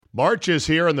March is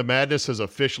here and the madness has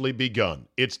officially begun.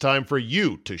 It's time for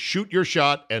you to shoot your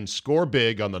shot and score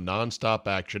big on the nonstop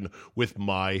action with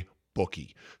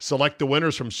MyBookie. Select the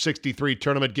winners from 63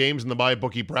 tournament games in the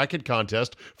MyBookie bracket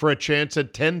contest for a chance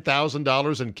at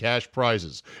 $10,000 in cash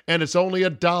prizes. And it's only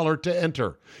 $1 to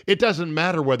enter. It doesn't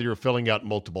matter whether you're filling out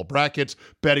multiple brackets,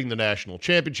 betting the national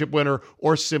championship winner,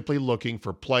 or simply looking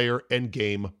for player and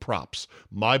game props.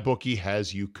 MyBookie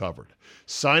has you covered.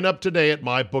 Sign up today at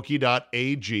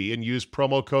mybookie.ag and use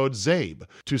promo code ZABE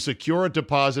to secure a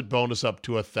deposit bonus up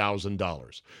to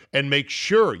 $1,000. And make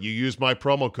sure you use my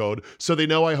promo code so they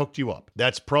know I hooked you up.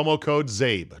 That's promo code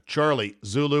ZABE, Charlie,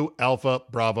 Zulu, Alpha,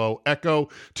 Bravo, Echo,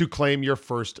 to claim your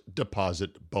first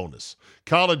deposit bonus.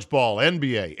 College ball,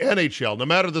 NBA, NHL, no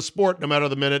matter the sport, no matter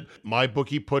the minute,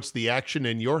 MyBookie puts the action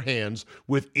in your hands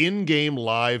with in-game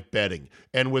live betting.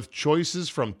 And with choices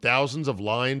from thousands of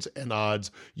lines and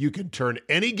odds, you can turn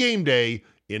any game day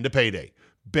into payday.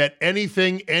 Bet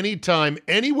anything, anytime,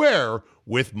 anywhere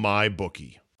with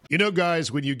MyBookie. You know,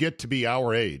 guys, when you get to be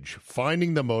our age,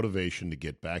 finding the motivation to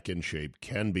get back in shape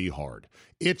can be hard.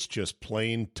 It's just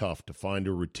plain tough to find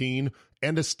a routine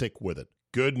and to stick with it.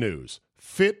 Good news.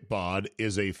 Fitbod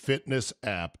is a fitness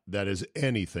app that is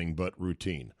anything but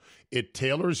routine. It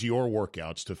tailors your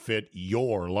workouts to fit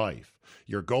your life,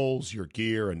 your goals, your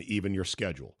gear, and even your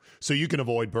schedule, so you can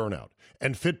avoid burnout.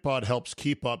 And Fitbod helps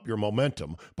keep up your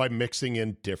momentum by mixing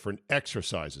in different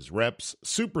exercises, reps,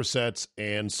 supersets,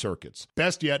 and circuits.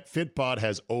 Best yet, Fitbod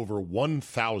has over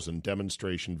 1,000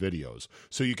 demonstration videos,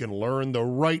 so you can learn the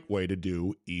right way to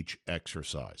do each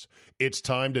exercise. It's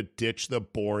time to ditch the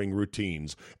boring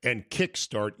routines and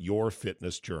kickstart your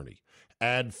fitness journey.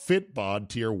 Add Fitbod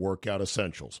to your workout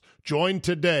essentials. Join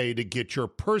today to get your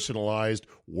personalized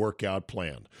workout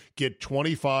plan. Get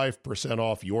 25%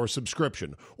 off your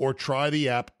subscription or try the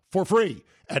app for free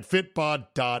at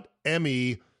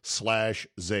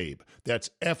fitbod.me/Zabe. That's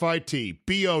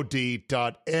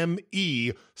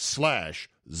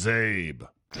fitbod.me/Zabe.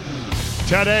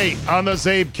 Today on the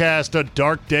Zabecast, a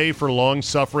dark day for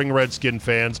long-suffering Redskin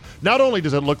fans. Not only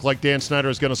does it look like Dan Snyder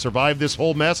is going to survive this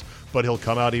whole mess, but he'll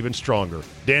come out even stronger.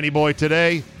 Danny Boy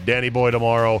today, Danny Boy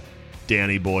tomorrow,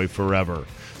 Danny Boy forever.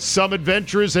 Some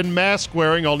adventures in mask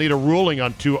wearing. I'll need a ruling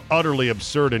on two utterly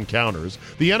absurd encounters.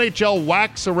 The NHL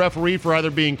whacks a referee for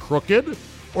either being crooked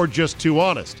or just too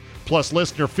honest. Plus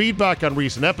listener feedback on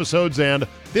recent episodes, and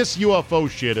this UFO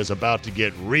shit is about to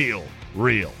get real. Here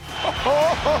we go!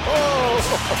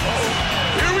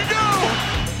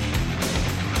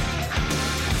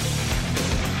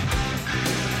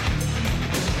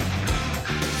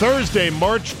 Thursday,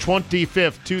 March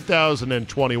 25th,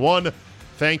 2021.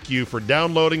 Thank you for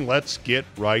downloading. Let's get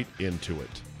right into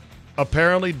it.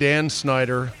 Apparently, Dan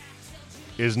Snyder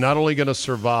is not only going to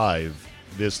survive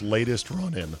this latest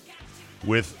run-in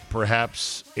with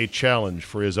perhaps a challenge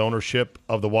for his ownership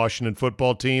of the Washington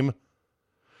football team,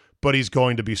 but he's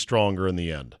going to be stronger in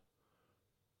the end.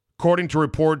 According to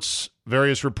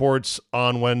various reports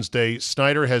on Wednesday,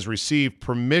 Snyder has received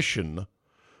permission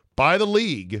by the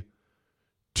league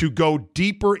to go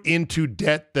deeper into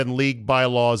debt than league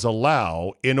bylaws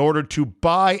allow in order to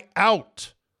buy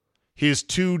out his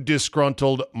two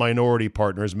disgruntled minority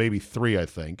partners, maybe three, I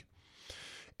think,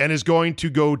 and is going to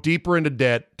go deeper into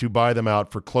debt to buy them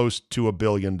out for close to $1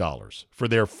 billion for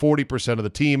their 40% of the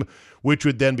team, which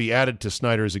would then be added to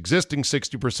Snyder's existing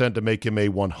 60% to make him a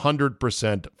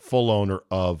 100% full owner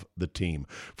of the team.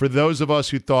 For those of us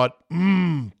who thought,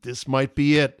 this might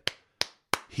be it,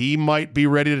 he might be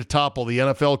ready to topple, the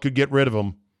NFL could get rid of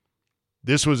him,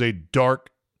 this was a dark,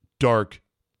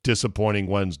 disappointing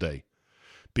Wednesday,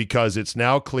 because it's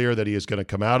now clear that he is going to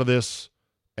come out of this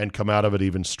and come out of it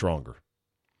even stronger.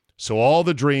 So all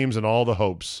the dreams and all the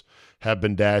hopes have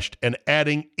been dashed. And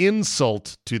adding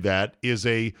insult to that is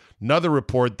another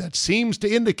report that seems to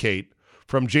indicate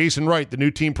from Jason Wright, the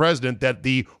new team president, that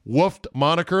the WOOFed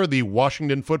moniker, the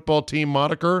Washington football team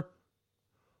moniker,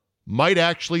 might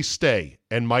actually stay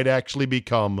and might actually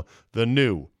become the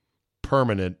new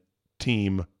permanent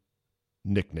team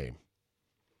nickname.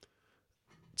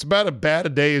 It's about as bad a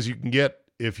day as you can get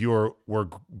if you were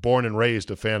born and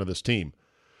raised a fan of this team.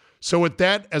 So with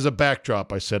that as a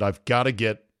backdrop, I said, I've got to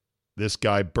get this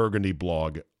guy Burgundy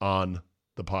Blog on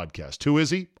the podcast. Who is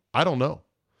he? I don't know.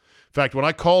 In fact, when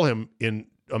I call him in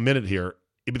a minute here,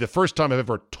 it'd be the first time I've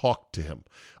ever talked to him.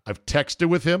 I've texted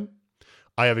with him.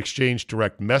 I have exchanged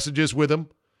direct messages with him.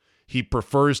 He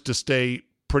prefers to stay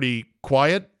pretty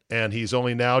quiet, and he's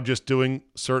only now just doing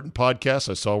certain podcasts.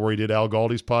 I saw where he did Al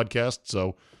Galdi's podcast,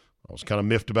 so I was kind of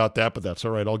miffed about that, but that's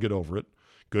all right. I'll get over it.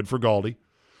 Good for Galdi.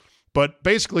 But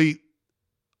basically,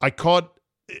 I caught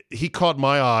he caught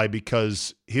my eye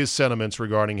because his sentiments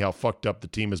regarding how fucked up the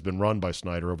team has been run by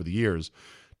Snyder over the years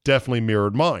definitely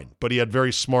mirrored mine. But he had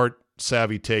very smart,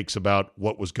 savvy takes about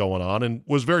what was going on and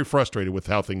was very frustrated with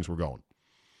how things were going.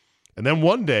 And then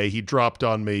one day he dropped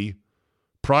on me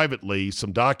privately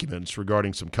some documents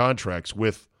regarding some contracts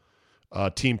with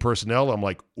team personnel. I'm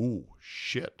like, ooh,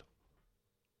 shit.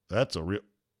 That's a real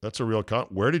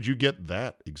where did you get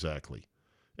that exactly?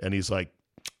 And he's like,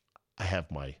 I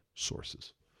have my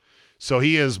sources. So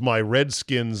he is my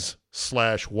Redskins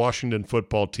 / Washington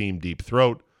football team deep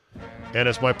throat. And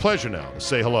it's my pleasure now to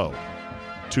say hello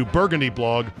to Burgundy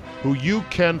Blog, who you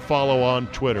can follow on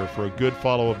Twitter for a good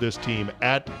follow of this team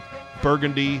at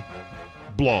Burgundy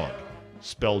Blog,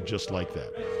 spelled just like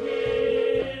that.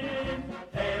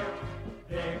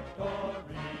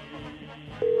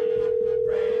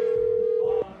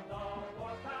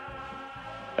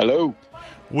 Hello.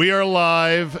 We are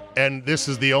live, and this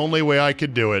is the only way I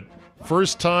could do it.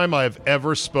 First time I've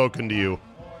ever spoken to you.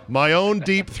 My own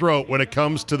deep throat when it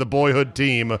comes to the boyhood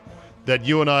team that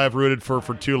you and I have rooted for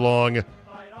too long.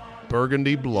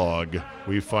 Burgundy Blog.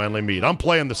 We finally meet. I'm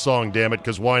playing the song, damn it,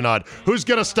 because why not? Who's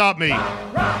going to stop me?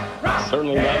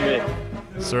 Certainly not me.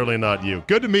 Certainly not you.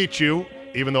 Good to meet you,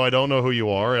 even though I don't know who you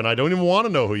are, and I don't even want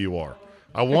to know who you are.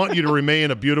 I want you to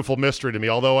remain a beautiful mystery to me,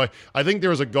 although I think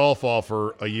there was a golf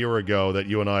offer a year ago that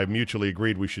you and I mutually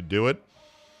agreed we should do it.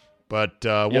 But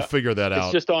we'll figure that out.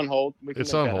 It's just on hold.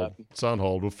 It's on hold. It's on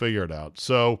hold. We'll figure it out.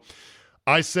 So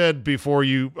I said before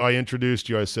I introduced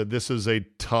you, I said this is a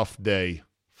tough day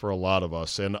for a lot of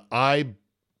us. And I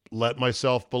let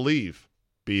myself believe,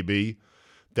 BB,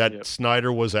 that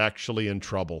Snyder was actually in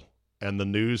trouble. And the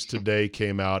news today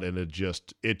came out, and it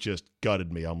just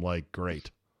gutted me. I'm like,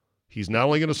 great. He's not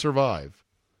only going to survive,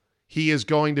 he is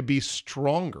going to be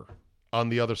stronger on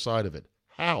the other side of it.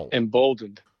 How?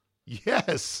 Emboldened.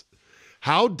 Yes.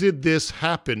 How did this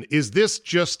happen? Is this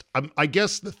just, I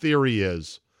guess the theory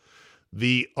is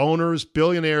the owners,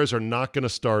 billionaires, are not going to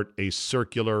start a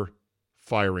circular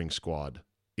firing squad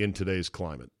in today's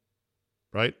climate,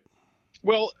 right?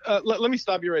 Well, let me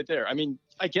stop you right there. I mean,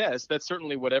 I guess that's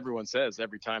certainly what everyone says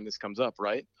every time this comes up,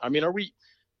 right? I mean, are we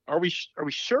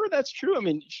sure that's true? I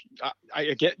mean,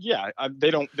 I get,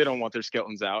 they don't want their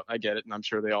skeletons out. I get it, and I'm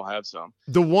sure they all have some.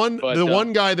 The one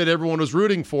guy that everyone was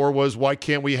rooting for was, why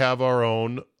can't we have our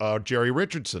own Jerry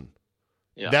Richardson?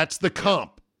 Yeah. That's the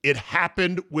comp. Yeah. It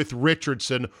happened with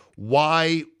Richardson.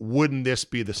 Why wouldn't this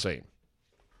be the same?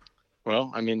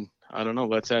 Well, I mean, I don't know.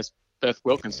 Let's ask Beth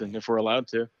Wilkinson if we're allowed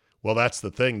to. Well, that's the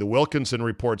thing. The Wilkinson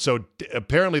report. So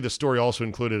apparently the story also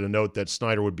included a note that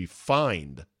Snyder would be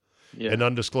fined an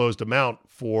undisclosed amount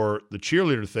for the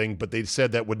cheerleader thing, but they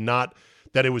said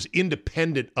that it was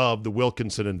independent of the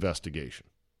Wilkinson investigation.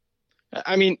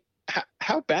 I mean,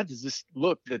 how bad does this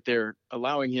look that they're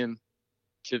allowing him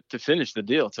to finish the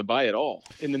deal, to buy it all?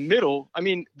 In the middle, I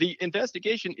mean, the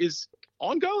investigation is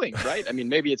ongoing, right? I mean,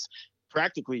 maybe it's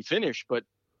practically finished, but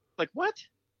like what?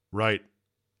 Right.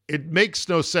 It makes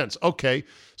no sense. Okay,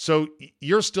 so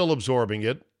you're still absorbing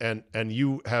it, and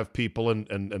you have people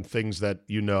and things that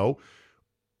you know.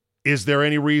 Is there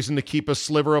any reason to keep a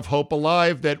sliver of hope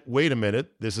alive that, wait a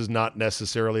minute, this is not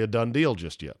necessarily a done deal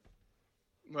just yet?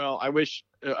 Well, I wish.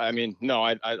 I mean, no,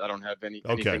 I don't have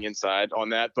anything inside on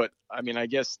that. But I mean, I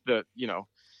guess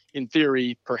in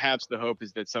theory, perhaps the hope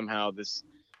is that somehow this,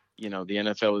 the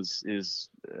NFL is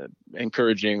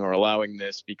encouraging or allowing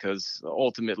this because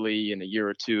ultimately in a year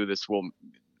or two, this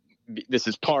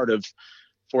is part of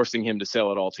forcing him to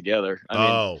sell it all together. I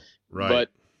mean, right. But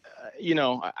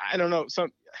I don't know.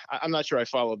 I'm not sure I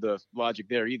followed the logic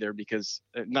there either, because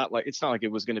it's not like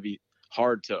it was going to be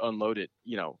hard to unload it,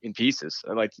 in pieces.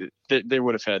 Like they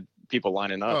would have had people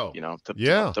lining up,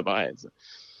 to buy it. So,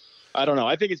 I don't know.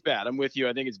 I think it's bad. I'm with you.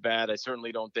 I think it's bad. I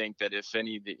certainly don't think that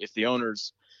if the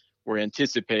owners were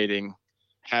anticipating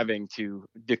having to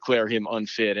declare him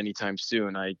unfit anytime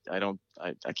soon, I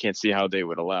can't see how they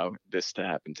would allow this to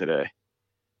happen today.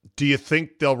 Do you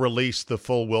think they'll release the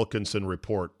full Wilkinson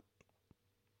report?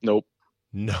 Nope.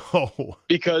 No.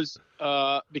 Because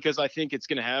I think it's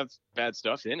going to have bad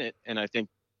stuff in it, and I think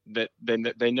that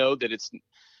they know that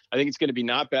I think it's going to be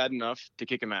not bad enough to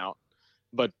kick him out,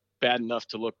 but bad enough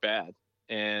to look bad.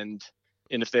 And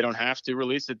if they don't have to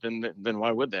release it, then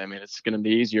why would they? I mean, it's going to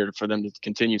be easier for them to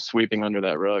continue sweeping under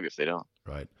that rug if they don't.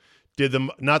 Right.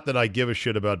 Not that I give a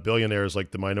shit about billionaires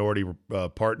like the minority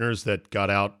partners that got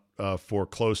out for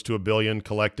close to $1 billion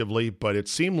collectively, but it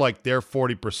seemed like their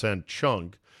 40%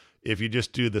 chunk, if you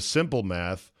just do the simple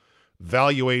math,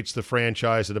 valuates the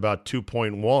franchise at about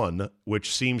 2.1,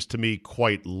 which seems to me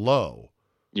quite low.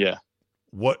 Yeah.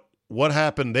 What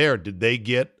happened there? Did they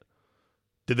get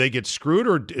Did they get screwed,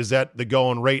 or is that the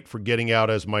going rate for getting out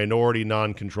as minority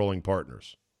non-controlling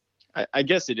partners? I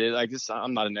guess it is. I guess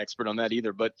I'm not an expert on that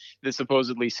either, but this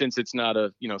supposedly, since it's not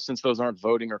since those aren't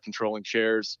voting or controlling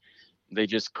shares, they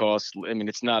just cost. I mean,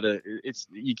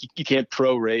 you can't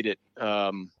prorate it,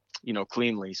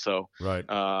 cleanly. So, right.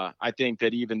 I think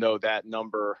that even though that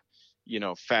number,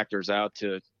 factors out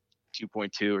to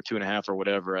 2.2 or 2.5 or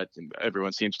whatever, I think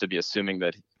everyone seems to be assuming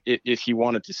that if he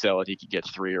wanted to sell it, he could get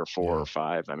 3 or 4 or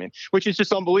 5. I mean, which is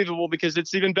just unbelievable because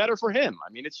it's even better for him. I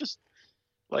mean, it's just.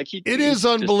 It is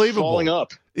unbelievable. Falling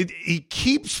up. He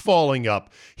keeps falling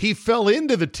up. He fell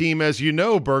into the team, as you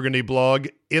know, Burgundy Blog,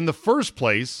 in the first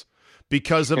place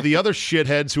because of the other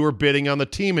shitheads who were bidding on the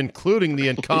team, including the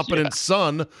incompetent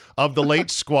son of the late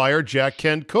Squire, Jack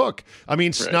Kent Cooke. I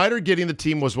mean, right. Snyder getting the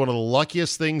team was one of the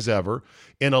luckiest things ever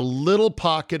in a little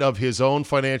pocket of his own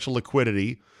financial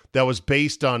liquidity that was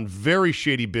based on very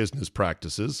shady business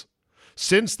practices.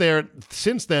 Since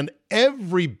then,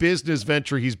 every business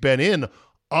venture he's been in,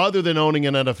 other than owning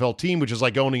an NFL team, which is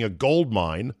like owning a gold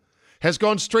mine, has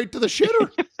gone straight to the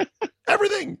shitter.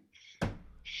 Everything.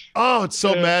 Oh, it's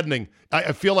so maddening.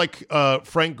 I feel like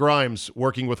Frank Grimes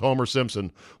working with Homer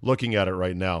Simpson looking at it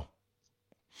right now.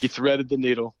 He threaded the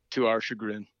needle to our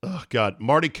chagrin. Oh, God.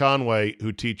 Marty Conway,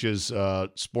 who teaches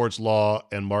sports law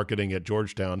and marketing at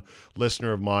Georgetown,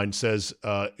 listener of mine, says,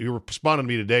 he responded to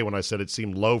me today when I said it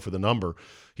seemed low for the number.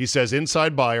 He says,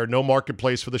 inside buyer, no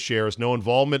marketplace for the shares, no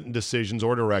involvement in decisions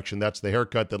or direction. That's the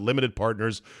haircut that limited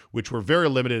partners, which were very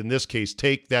limited in this case,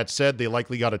 take. That said, they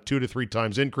likely got a 2 to 3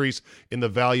 times increase in the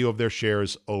value of their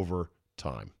shares over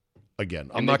time. Again,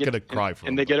 I'm not going to cry for him.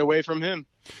 And they get away from him.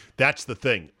 That's the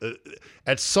thing.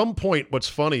 At some point, what's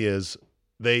funny is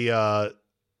they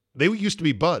used to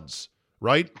be buds,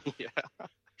 right?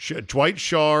 Yeah. Dwight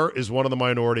Scharr is one of the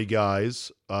minority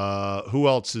guys. Who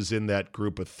else is in that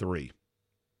group of 3?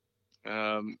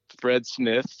 Fred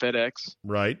Smith, FedEx.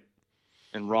 Right.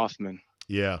 And Rothman.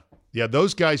 Yeah. Yeah,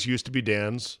 those guys used to be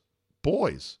Dan's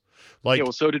boys. Yeah,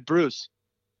 well, so did Bruce.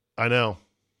 I know.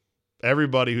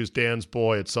 Everybody who's Dan's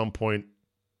boy at some point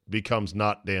becomes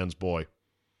not Dan's boy.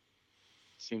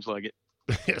 Seems like it.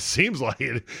 It seems like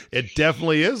it. It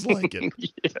definitely is like it.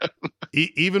 Yeah.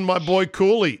 Even my boy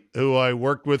Cooley, who I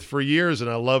worked with for years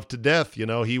and I love to death,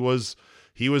 he was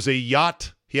a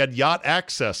yacht. He had yacht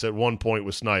access at one point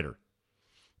with Snyder.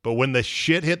 But when the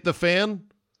shit hit the fan,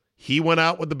 he went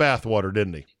out with the bathwater,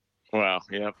 didn't he? Wow.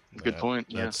 Yeah. Good point.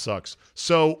 Yeah. That sucks.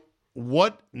 So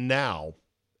what now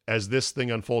as this thing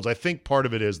unfolds? I think part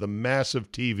of it is the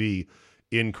massive TV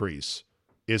increase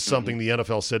is something the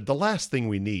NFL said the last thing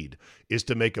we need is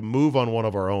to make a move on one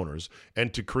of our owners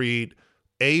and to create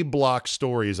A-block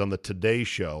stories on the Today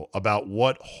Show about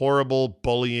what horrible,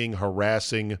 bullying,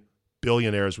 harassing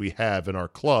billionaires we have in our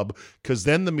club, because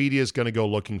then the media is going to go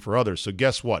looking for others. So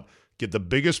guess what? Get the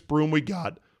biggest broom we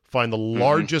got, find the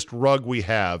largest rug we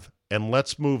have, and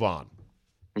let's move on.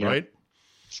 Yeah. Right?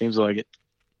 Seems like it.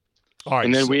 All right.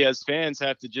 And then we as fans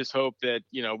have to just hope that,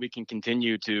 we can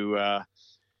continue to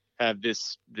have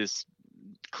this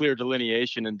clear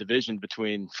delineation and division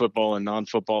between football and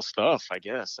non-football stuff, I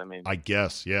guess. I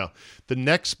guess, yeah. The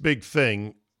next big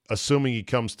thing, assuming he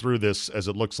comes through this as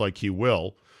it looks like he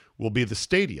will be the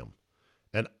stadium.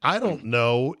 And I don't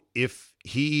know if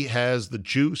he has the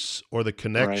juice or the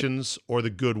connections or the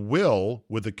goodwill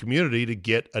with the community to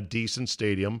get a decent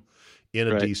stadium in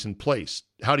a decent place.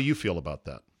 How do you feel about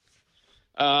that?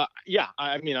 Yeah,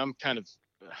 I'm kind of,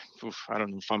 I don't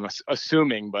know if I'm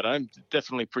assuming, but I'm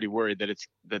definitely pretty worried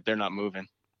that they're not moving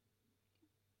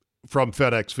from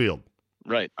FedEx Field.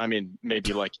 Right.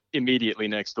 Maybe like immediately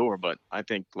next door, but I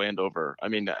think Landover.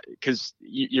 Because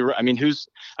you're. I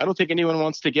don't think anyone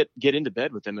wants to get into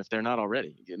bed with them if they're not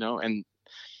already. And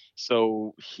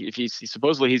so if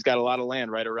supposedly he's got a lot of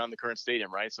land right around the current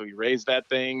stadium, right? So he raised that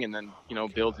thing and then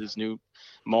build his new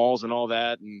malls and all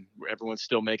that, and everyone's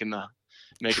still making the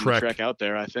trek out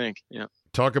there. I think. Yeah.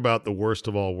 Talk about the worst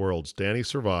of all worlds. Danny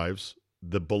survives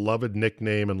the beloved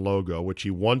nickname and logo, which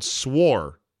he once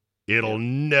swore it'll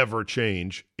never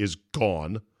change, is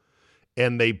gone.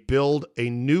 And they build a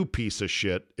new piece of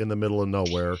shit in the middle of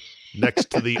nowhere next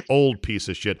to the old piece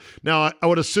of shit. Now, I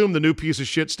would assume the new piece of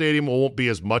shit stadium won't be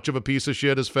as much of a piece of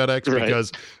shit as FedEx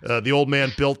because the old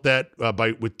man built that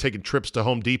with taking trips to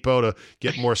Home Depot to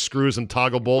get more screws and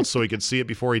toggle bolts so he could see it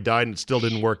before he died, and it still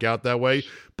didn't work out that way.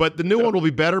 But the new one will be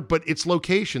better, but its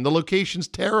location. The location's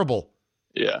terrible.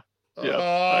 Yeah. Yeah,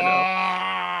 I know.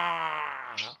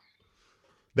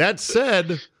 That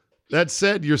said,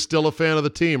 you're still a fan of the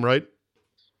team, right?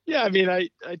 Yeah,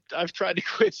 I've tried to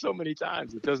quit so many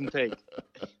times. It doesn't take.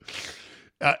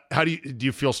 How do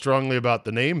you feel strongly about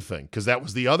the name thing? Because that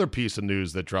was the other piece of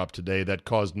news that dropped today that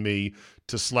caused me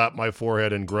to slap my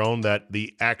forehead and groan that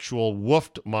the actual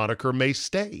Woofed moniker may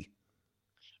stay.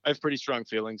 I have pretty strong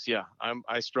feelings. Yeah,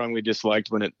 I strongly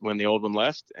disliked when the old one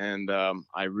left, and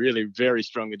I really very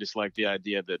strongly disliked the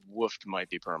idea that Woofed might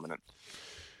be permanent.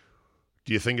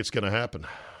 Do you think it's going to happen?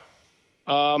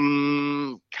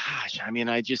 Gosh, I mean,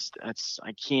 I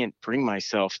can't bring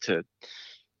myself to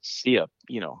see a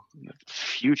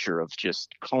future of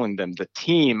just calling them the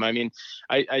team. I mean,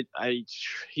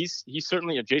 he's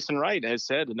certainly, Jason Wright has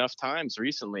said enough times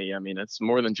recently. I mean, it's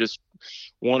more than just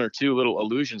one or two little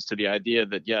allusions to the idea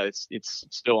that it's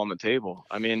still on the table.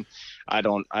 I mean, I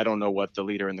don't know what the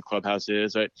leader in the clubhouse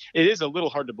is. It is a little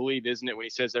hard to believe, isn't it, when he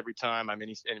says every time? I mean,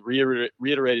 he's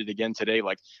reiterated again today,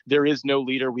 like, there is no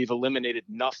leader. We've eliminated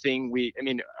nothing.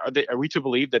 Are we to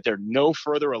believe that they're no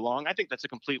further along? I think that's a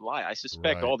complete lie. I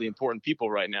suspect all the important people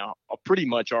right now pretty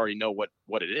much already know what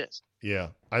it is. Yeah,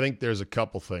 I think there's a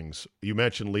couple things. You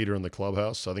mentioned leader in the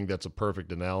clubhouse. I think that's a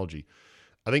perfect analogy.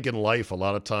 I think in life, a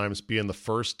lot of times being the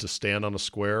first to stand on a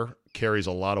square carries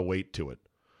a lot of weight to it.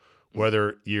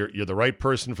 Whether you're the right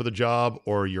person for the job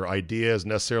or your idea is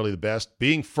necessarily the best,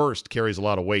 being first carries a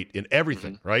lot of weight in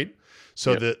everything, right?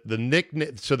 So the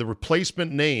nickname, so the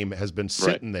replacement name has been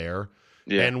sitting there,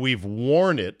 and we've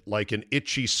worn it like an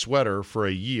itchy sweater for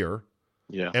a year.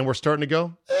 Yeah. And we're starting to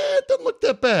go, it doesn't look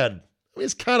that bad. I mean,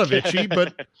 it's kind of itchy,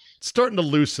 but it's starting to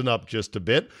loosen up just a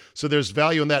bit. So there's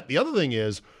value in that. The other thing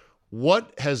is,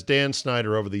 what has Dan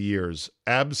Snyder over the years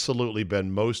absolutely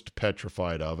been most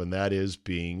petrified of, and that is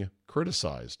being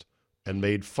criticized and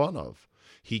made fun of.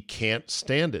 He can't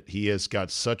stand it. He has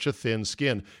got such a thin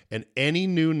skin. And any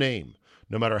new name,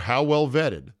 no matter how well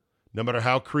vetted, no matter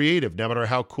how creative, no matter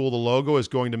how cool the logo, is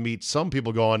going to meet some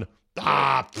people going,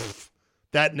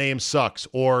 that name sucks,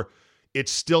 or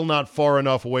it's still not far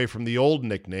enough away from the old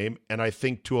nickname. And I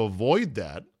think to avoid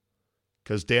that,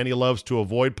 because Danny loves to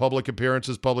avoid public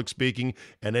appearances, public speaking,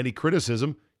 and any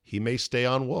criticism, he may stay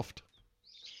on Woofed.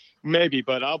 Maybe,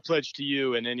 but I'll pledge to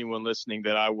you and anyone listening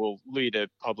that I will lead a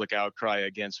public outcry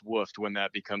against Woofed when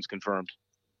that becomes confirmed.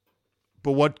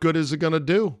 But what good is it going to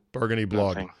do, Burgundy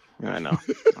Blog? Nothing. I know.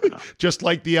 Just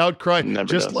like the outcry,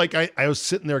 does. Like I was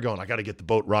sitting there going, I got to get the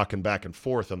boat rocking back and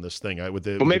forth on this thing.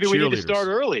 Maybe we need to start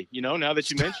early. Now that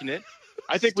you mention it,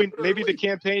 I think maybe the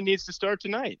campaign needs to start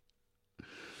tonight.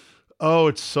 Oh,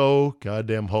 it's so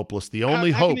goddamn hopeless. The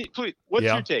only hope. What's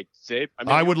your take, Zabe?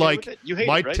 I would like. You hate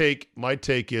my it, right? My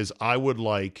take is I would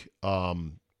like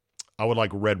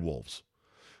Red Wolves,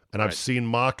 and I've seen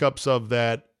mock-ups of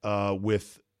that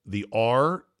with the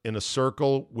R in a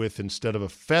circle with, instead of a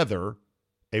feather,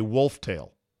 a wolf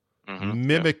tail,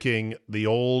 mimicking the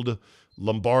old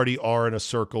Lombardi R in a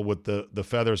circle with the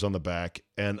feathers on the back,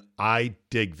 and I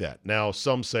dig that. Now,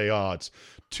 some say, it's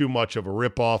too much of a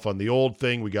ripoff on the old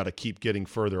thing. We got to keep getting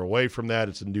further away from that.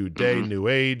 It's a new day, new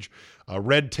age.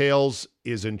 Red Tails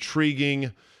is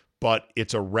intriguing, but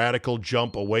it's a radical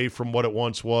jump away from what it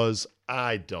once was.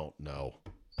 I don't know.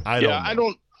 I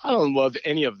don't love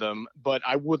any of them, but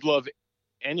I would love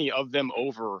any of them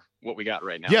over what we got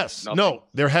right now. Yes. Nothing. No,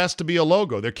 there has to be a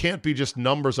logo. There can't be just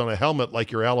numbers on a helmet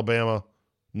like your Alabama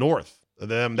North.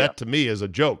 That to me is a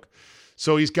joke.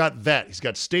 So he's got that. He's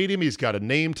got stadium. He's got a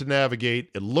name to navigate.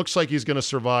 It looks like he's going to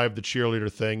survive the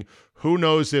cheerleader thing. Who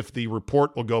knows if the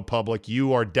report will go public?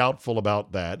 You are doubtful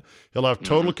about that. He'll have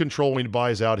total control when he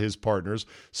buys out his partners.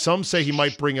 Some say he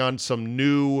might bring on some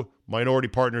new minority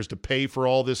partners to pay for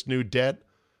all this new debt.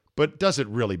 But does it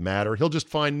really matter? He'll just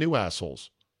find new assholes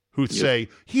who say,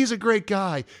 he's a great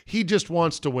guy. He just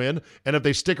wants to win. And if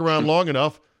they stick around long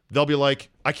enough, they'll be like,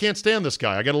 I can't stand this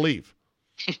guy. I got to leave.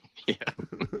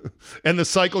 And the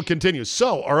cycle continues.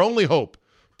 So our only hope,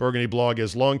 Burgundy Blog,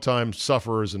 as longtime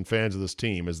sufferers and fans of this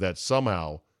team, is that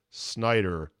somehow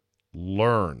Snyder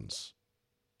learns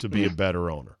to be a better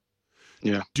owner.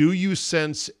 Yeah. Do you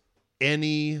sense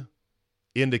any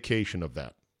indication of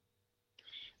that?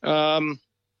 I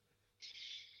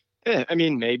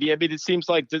mean, maybe. I mean, it seems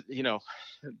like,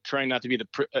 trying not to be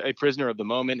a prisoner of the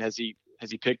moment. Has he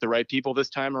picked the right people this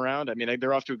time around? I mean,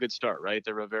 they're off to a good start, right?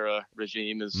 The Rivera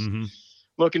regime is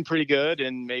looking pretty good,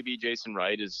 and maybe Jason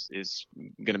Wright is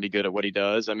going to be good at what he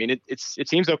does. I mean, it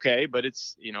seems okay, but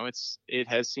it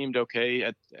has seemed okay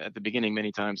at the beginning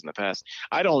many times in the past.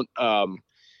 I don't.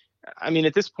 I mean,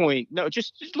 at this point, no.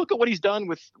 Just look at what he's done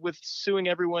with suing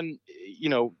everyone.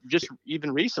 Just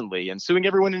even recently, and suing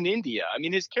everyone in India. I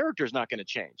mean, his character is not going to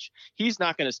change. He's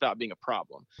not going to stop being a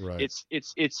problem. Right.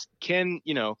 It's can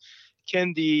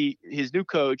his new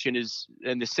coach and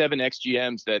the 7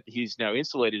 ex-GMs that he's now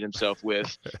insulated himself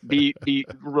with be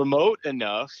remote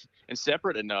enough and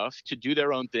separate enough to do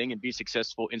their own thing and be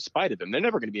successful in spite of him. They're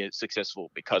never going to be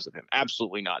successful because of him.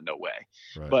 Absolutely not. No way.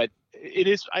 Right. But it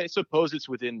is, I suppose it's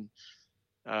within,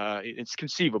 it's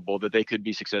conceivable that they could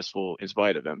be successful in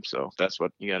spite of him. So that's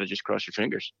what you got to just cross your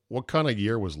fingers. What kind of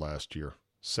year was last year?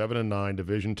 7-9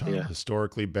 division title, Yeah.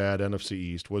 historically bad NFC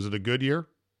East. Was it a good year?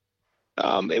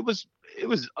 It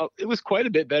was quite a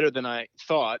bit better than I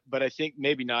thought, but I think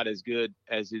maybe not as good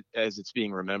as it's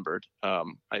being remembered.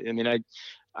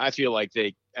 I feel like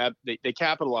they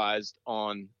capitalized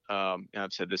on.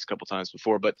 I've said this a couple times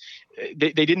before, but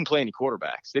they didn't play any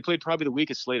quarterbacks. They played probably the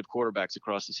weakest slate of quarterbacks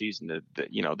across the season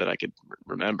that I could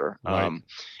remember. Right.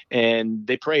 And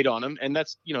they preyed on them, and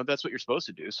that's what you're supposed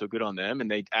to do. So good on them. And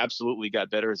they absolutely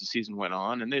got better as the season went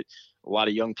on, and a lot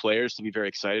of young players to be very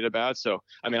excited about. So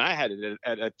I had it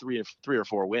at three or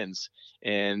four wins,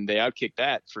 and they outkicked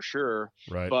that for sure.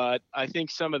 Right. But I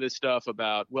think some of this stuff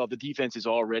about, well, the defense is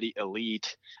already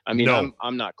elite. No.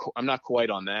 I'm not quite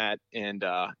on that, and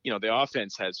the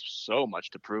offense has so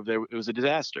much to prove. It was a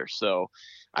disaster. So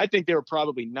I think they were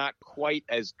probably not quite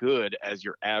as good as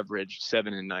your average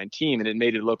 7-9 team, and it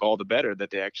made it look all the better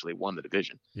that they actually won the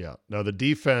division. Yeah. Now the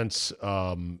defense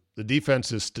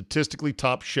is statistically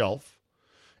top shelf,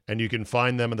 and you can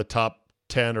find them in the top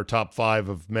 10 or top 5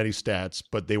 of many stats,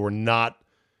 but they were not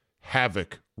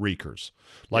havoc wreakers.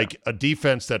 Like a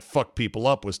defense that fucked people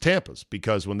up was Tampa's,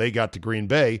 because when they got to Green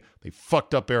Bay, they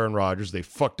fucked up Aaron Rodgers, they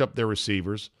fucked up their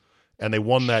receivers, and they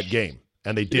won that game.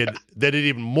 And they did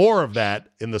even more of that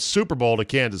in the Super Bowl to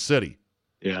Kansas City.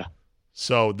 Yeah.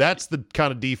 So that's the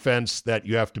kind of defense that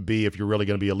you have to be if you're really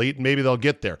going to be elite, and maybe they'll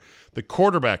get there. The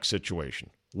quarterback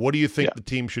situation, what do you think the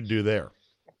team should do there?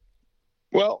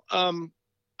 Well,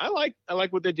 I like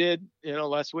what they did,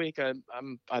 last week. I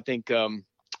think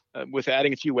with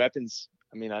adding a few weapons,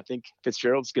 I think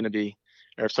Fitzpatrick's going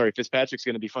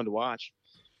to be fun to watch.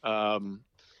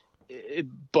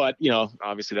 But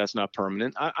obviously that's not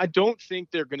permanent. I don't think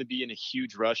they're going to be in a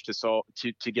huge rush to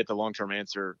get the long-term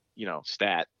answer,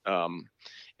 stat.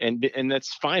 And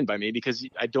that's fine by me, because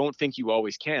I don't think you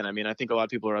always can. I think a lot of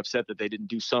people are upset that they didn't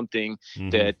do something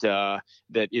that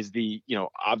is the,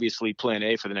 obviously plan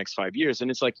A for the next 5 years.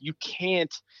 And it's like,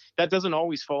 that doesn't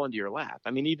always fall into your lap.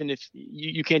 Even if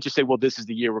you can't just say, well, this is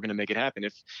the year we're going to make it happen.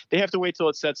 If they have to wait till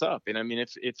it sets up. And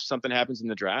if something happens in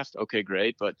the draft, okay,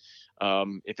 great. But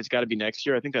if it's got to be next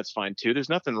year, I think that's fine too. There's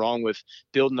nothing wrong with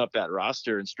building up that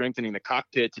roster and strengthening the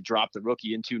cockpit to drop the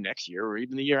rookie into next year or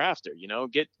even the year after,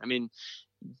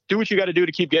 do what you got to do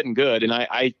to keep getting good. And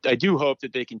I do hope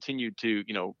that they continue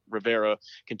to, Rivera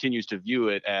continues to view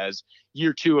it as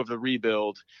year 2 of the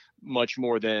rebuild much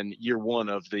more than year 1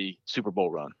 of the Super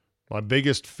Bowl run. My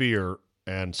biggest fear,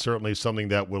 and certainly something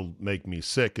that will make me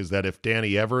sick, is that if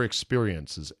Danny ever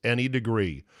experiences any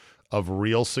degree of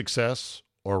real success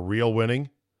or real winning,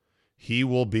 he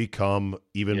will become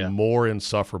even more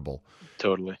insufferable.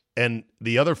 Totally. And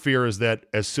the other fear is that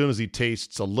as soon as he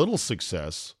tastes a little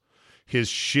success, his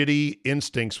shitty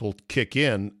instincts will kick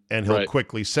in and he'll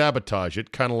quickly sabotage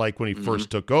it, kind of like when he first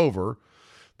took over.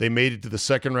 They made it to the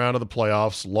second round of the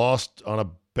playoffs, lost on a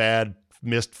bad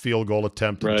missed field goal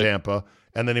attempt in Tampa,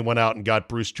 and then he went out and got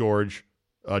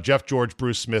Jeff George,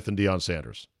 Bruce Smith, and Deion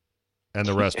Sanders. And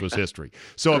the rest was history.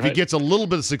 So if he gets a little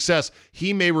bit of success,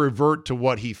 he may revert to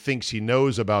what he thinks he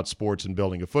knows about sports and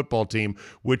building a football team,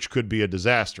 which could be a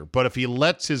disaster. But if he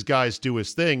lets his guys do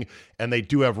his thing and they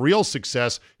do have real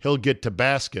success, he'll get to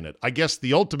bask in it. I guess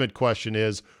the ultimate question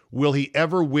is, will he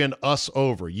ever win us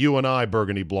over, you and I,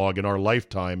 Burgundy Blog, in our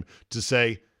lifetime, to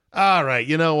say, all right,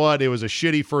 you know what? It was a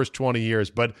shitty first 20 years,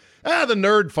 but the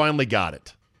nerd finally got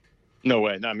it. No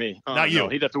way, not me. Not you. No,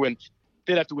 he'd have to win.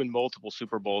 They'd have to win multiple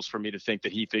Super Bowls for me to think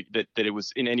that that it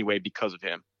was in any way because of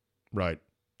him. Right.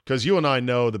 Because you and I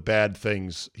know the bad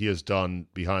things he has done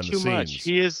behind the scenes.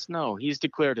 He's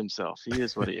declared himself. He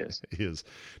is what he is. He is.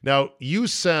 Now, you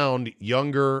sound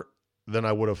younger than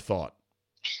I would have thought.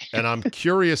 And I'm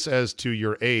curious as to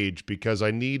your age, because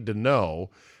I need to know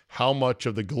how much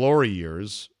of the glory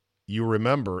years you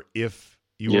remember, if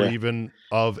you were even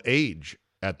of age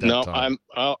at that time.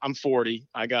 No, I'm 40.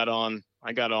 I got on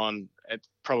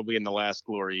probably in the last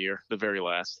glory year, the very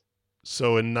last.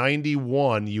 So in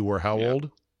 91, you were how old?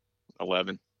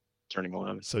 11, turning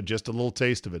 11. So just a little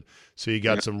taste of it. So you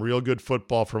got some real good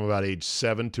football from about age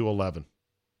 7 to 11.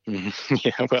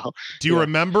 Yeah, well. Do you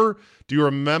remember?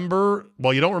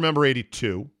 Well, you don't remember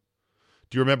 82.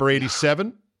 Do you remember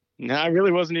 87? No, I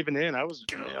really wasn't even in. I was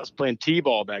playing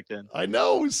T-ball back then. I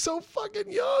know. It was so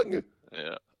fucking young.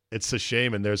 Yeah. It's a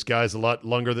shame, and there's guys a lot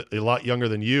younger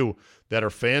than you that are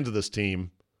fans of this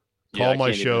team. Call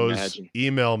my shows,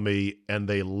 email me, and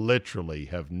they literally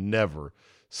have never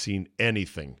seen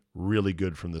anything really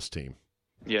good from this team.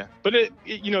 Yeah, but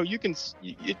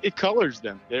it colors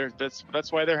them.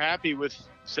 That's why they're happy with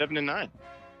 7-9.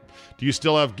 Do you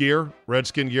still have gear,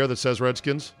 Redskin gear that says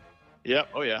Redskins? Yeah.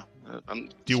 Oh yeah. Do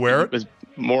you wear it?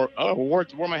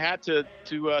 Wore my hat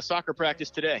to soccer practice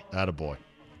today. Attaboy.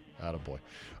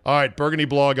 All right, Burgundy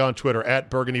Blog on Twitter,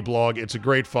 @BurgundyBlog. It's a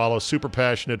great follow, super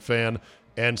passionate fan,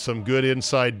 and some good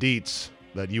inside deets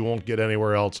that you won't get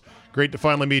anywhere else. Great to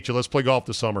finally meet you. Let's play golf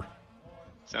this summer.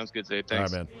 Sounds good, Zabe.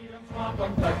 Thanks. All right, man.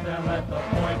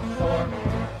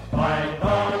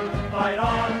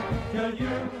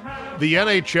 The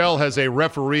NHL has a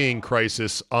refereeing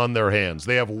crisis on their hands.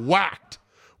 They have whacked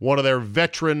one of their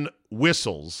veteran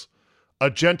whistles, a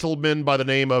gentleman by the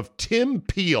name of Tim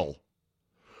Peel,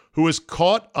 who was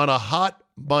caught on a hot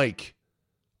mic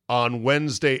on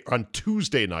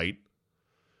Tuesday night,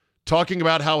 talking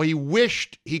about how he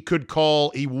wanted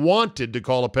to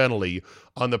call a penalty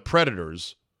on the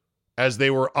Predators as they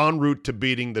were en route to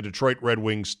beating the Detroit Red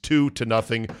Wings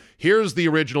 2-0. Here's the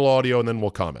original audio, and then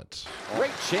we'll comment.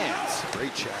 Great chance.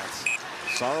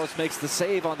 Saros makes the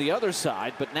save on the other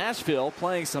side, but Nashville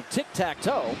playing some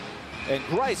tic-tac-toe, and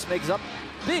Greiss makes up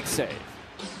big save.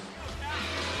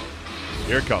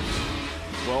 Here it comes.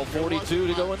 12:42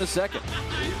 to go in the second.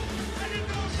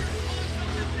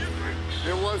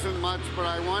 It wasn't much, but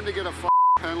I wanted to get a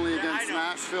penalty against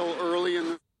Nashville early in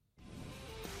the...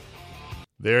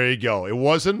 There you go. It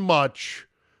wasn't much,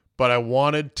 but I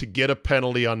wanted to get a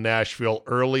penalty on Nashville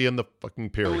early in the fucking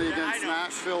period. Against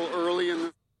Nashville early in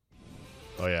the...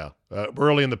 Oh, yeah.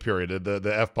 Early in the period.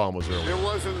 The F-bomb was early. It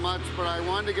wasn't much, but I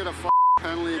wanted to get a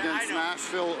penalty against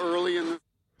Nashville early in the...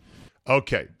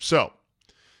 Okay, so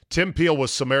Tim Peel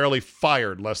was summarily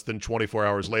fired less than 24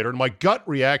 hours later, and my gut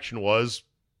reaction was,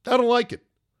 I don't like it.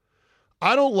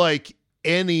 I don't like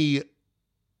any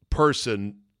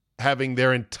person having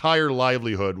their entire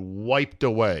livelihood wiped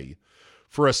away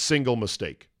for a single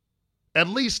mistake, at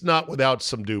least not without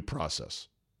some due process.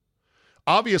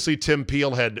 Obviously, Tim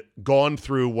Peel had gone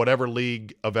through whatever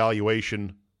league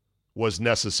evaluation was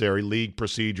necessary, league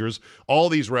procedures. All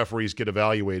these referees get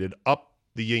evaluated up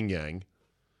the yin-yang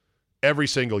every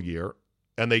single year,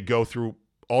 and they go through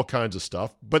all kinds of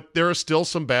stuff, but there are still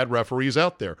some bad referees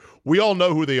out there. We all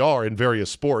know who they are in various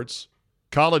sports.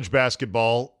 College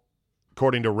basketball,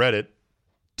 according to Reddit,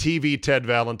 TV Ted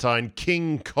Valentine,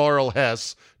 King Carl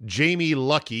Hess, Jamie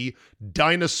Lucky,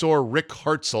 Dinosaur Rick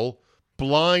Hartzell,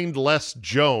 Blind Les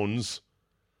Jones,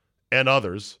 and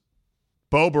others.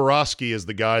 Bo Borowski is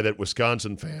the guy that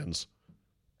Wisconsin fans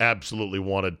absolutely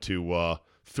wanted to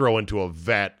throw into a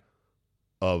vat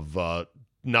of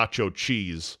nacho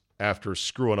cheese after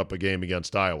screwing up a game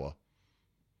against Iowa.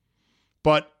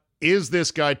 But is this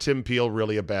guy Tim Peel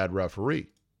really a bad referee?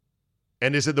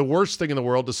 And is it the worst thing in the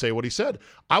world to say what he said?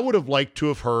 I would have liked to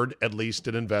have heard at least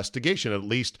an investigation, at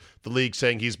least the league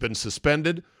saying he's been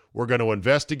suspended. We're going to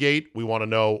investigate. We want to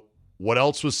know what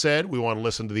else was said. We want to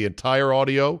listen to the entire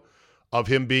audio of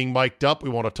him being mic'd up. We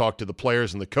want to talk to the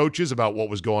players and the coaches about what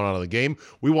was going on in the game.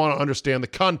 We want to understand the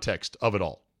context of it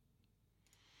all.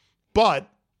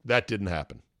 But that didn't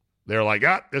happen. They're like,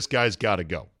 this guy's got to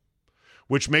go.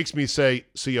 Which makes me say,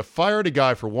 so you fired a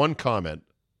guy for one comment,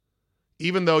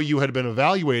 even though you had been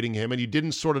evaluating him and you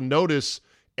didn't sort of notice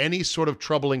any sort of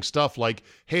troubling stuff like,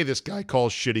 hey, this guy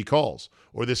calls shitty calls,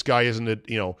 or this guy isn't,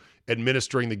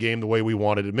 administering the game the way we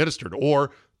want it administered,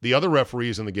 or the other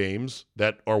referees in the games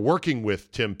that are working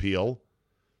with Tim Peel,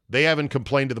 they haven't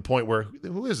complained to the point where,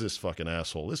 who is this fucking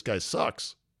asshole? This guy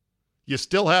sucks. You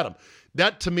still had him.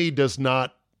 That, to me, does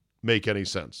not make any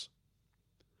sense.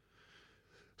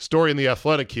 Story in The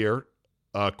Athletic here,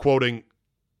 quoting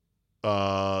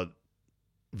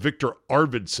Victor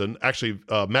Arvidsson, actually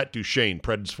Matt Duchene,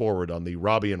 Preds forward on the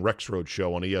Robbie and Rexroad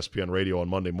show on ESPN Radio on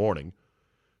Monday morning,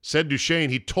 said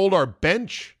Duchene, he told our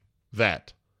bench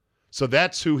that. So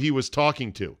that's who he was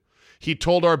talking to. He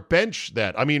told our bench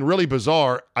that. I mean, really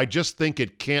bizarre. I just think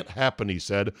it can't happen, he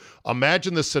said.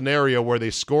 Imagine the scenario where they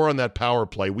score on that power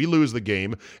play, we lose the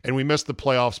game, and we miss the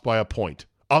playoffs by a point.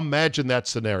 Imagine that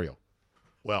scenario.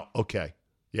 Well, okay.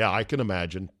 Yeah, I can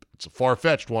imagine. It's a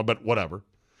far-fetched one, but whatever.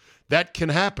 That can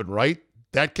happen, right?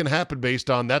 That can happen based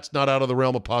on that's not out of the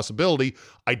realm of possibility.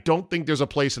 I don't think there's a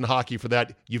place in hockey for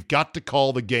that. You've got to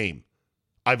call the game.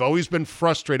 I've always been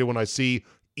frustrated when I see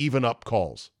even-up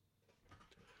calls.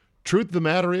 Truth of the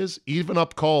matter is,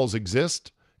 even-up calls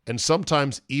exist, and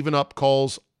sometimes even-up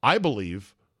calls, I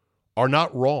believe, are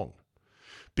not wrong.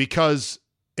 Because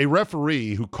a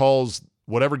referee who calls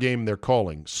whatever game they're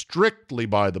calling strictly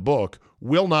by the book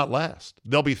will not last.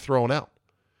 They'll be thrown out.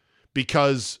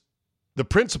 Because the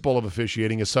principle of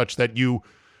officiating is such that you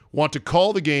want to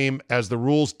call the game as the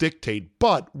rules dictate,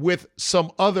 but with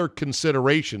some other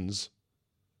considerations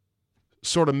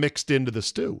sort of mixed into the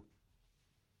stew.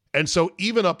 And so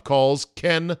even up calls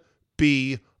can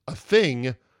be a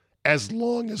thing as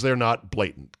long as they're not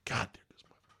blatant. God, there goes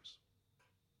my voice.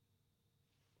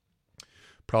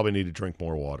 Probably need to drink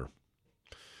more water.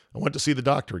 I went to see the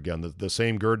doctor again, the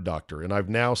same GERD doctor, and I've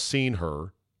now seen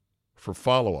her for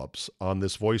follow-ups on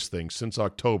this voice thing since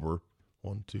October.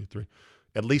 1, 2, 3,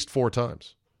 at least 4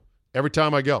 times. Every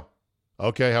time I go,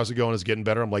 okay, how's it going? Is it getting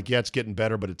better? I'm like, yeah, it's getting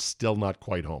better, but it's still not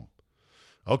quite home.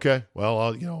 Okay, well,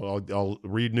 I'll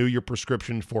renew your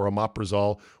prescription for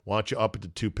omeprazole. Why don't you up it to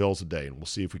 2 pills a day, and we'll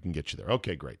see if we can get you there.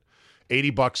 Okay, great.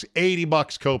 $80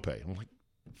 copay. I'm like,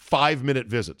 5-minute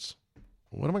visits.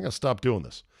 When am I going to stop doing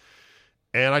this?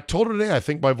 And I told her today, I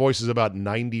think my voice is about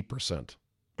 90%.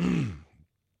 And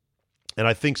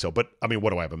I think so. But, I mean,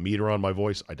 what do I have, a meter on my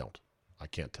voice? I don't. I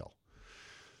can't tell.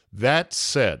 That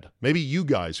said, maybe you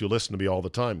guys who listen to me all the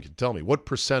time can tell me, what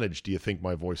percentage do you think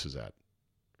my voice is at?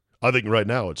 I think right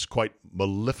now it's quite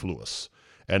mellifluous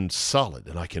and solid,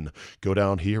 and I can go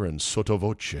down here and sotto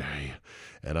voce,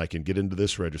 and I can get into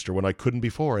this register when I couldn't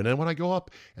before. And then when I go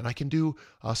up, and I can do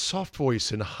a soft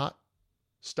voice and hot.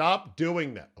 Stop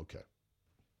doing that. Okay.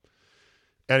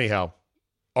 Anyhow,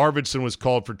 Arvidsson was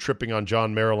called for tripping on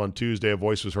John Merrill on Tuesday. A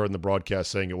voice was heard in the broadcast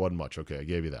saying it wasn't much. Okay, I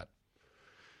gave you that.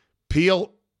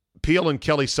 Peel and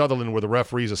Kelly Sutherland were the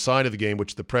referees assigned to the game,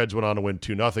 which the Preds went on to win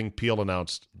 2-0. Peel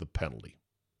announced the penalty.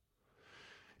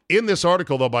 In this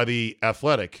article, though, by The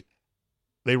Athletic,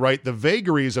 they write, the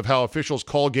vagaries of how officials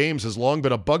call games has long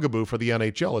been a bugaboo for the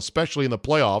NHL, especially in the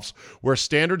playoffs, where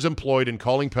standards employed in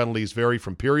calling penalties vary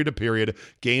from period to period,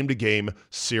 game to game,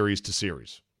 series to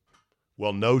series.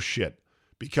 Well, no shit.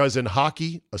 Because in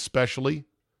hockey, especially,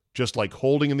 just like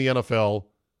holding in the NFL,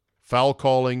 foul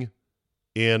calling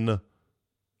in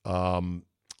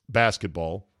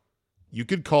basketball, you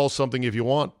could call something if you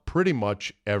want pretty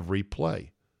much every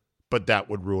play. But that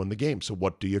would ruin the game. So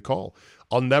what do you call?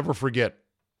 I'll never forget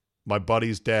my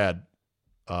buddy's dad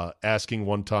asking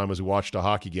one time as we watched a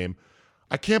hockey game,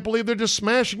 I can't believe they're just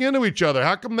smashing into each other.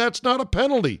 How come that's not a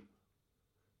penalty?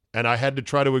 And I had to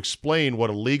try to explain what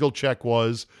a legal check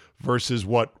was versus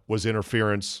what was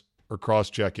interference or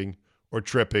cross-checking or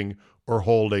tripping or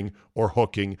holding or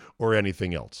hooking or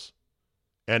anything else.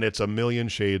 And it's a million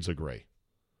shades of gray.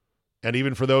 And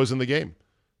even for those in the game,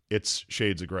 it's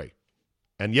shades of gray.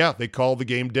 And yeah, they call the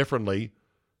game differently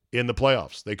in the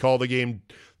playoffs.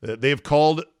 They've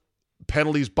called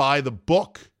penalties by the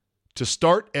book to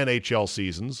start NHL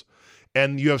seasons,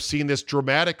 and you have seen this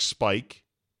dramatic spike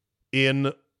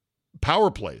in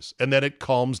power plays, and then it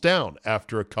calms down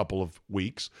after a couple of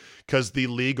weeks because the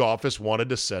league office wanted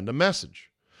to send a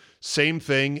message. Same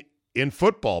thing in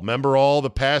football. Remember all the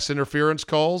pass interference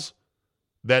calls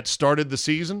that started the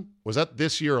season? Was that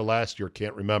this year or last year?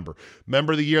 Can't remember.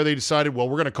 Remember the year they decided, well,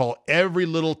 we're going to call every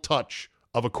little touch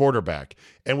of a quarterback.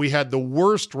 And we had the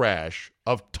worst rash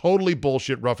of totally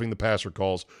bullshit roughing the passer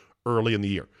calls early in the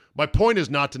year. My point is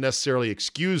not to necessarily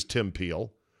excuse Tim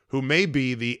Peel, who may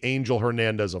be the Angel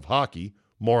Hernandez of hockey.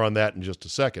 More on that in just a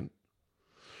second.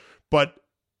 But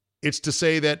it's to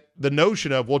say that the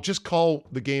notion of, well, just call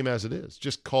the game as it is.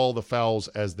 Just call the fouls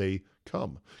as they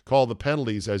come. Call the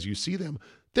penalties as you see them.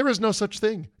 There is no such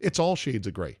thing. It's all shades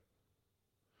of gray.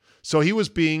 So he was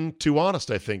being too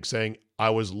honest, I think, saying, I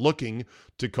was looking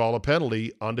to call a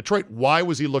penalty on Detroit. Why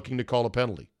was he looking to call a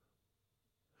penalty?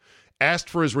 Asked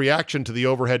for his reaction to the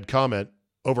overheard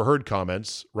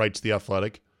comments, writes The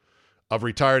Athletic, of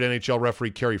retired NHL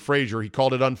referee Kerry Fraser, he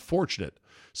called it unfortunate,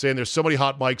 saying there's so many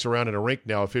hot mics around in a rink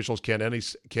now, officials can't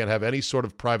have any sort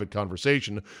of private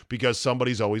conversation because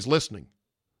somebody's always listening.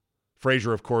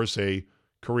 Fraser, of course, a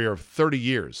career of 30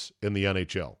 years in the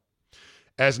NHL.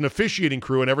 As an officiating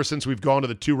crew, and ever since we've gone to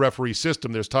the 2-referee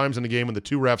system, there's times in the game when the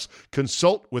 2 refs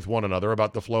consult with one another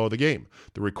about the flow of the game,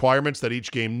 the requirements that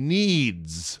each game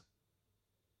needs.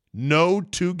 No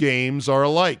 2 games are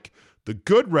alike. The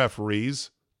good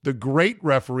referees, the great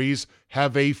referees,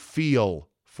 have a feel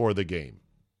for the game.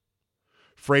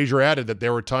 Fraser added that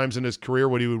there were times in his career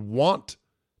when he would want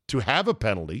to have a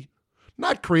penalty,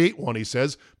 not create one, he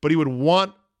says, but he would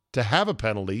want to have a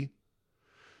penalty.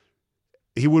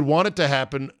 He would want it to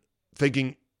happen,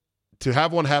 thinking, to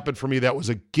have one happen for me, that was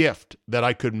a gift, that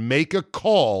I could make a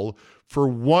call for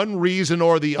one reason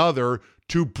or the other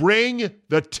to bring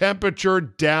the temperature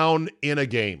down in a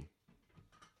game.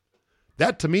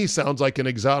 That, to me, sounds like an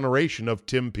exoneration of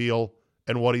Tim Peel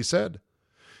and what he said.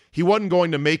 He wasn't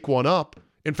going to make one up.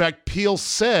 In fact, Peel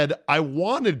said, I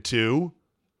wanted to,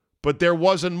 but there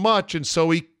wasn't much, and so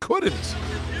he couldn't.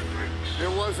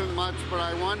 It wasn't much, but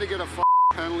I wanted to get a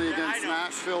penalty against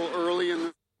Nashville early in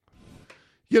the...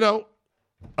 You know,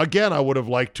 again, I would have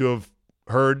liked to have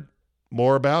heard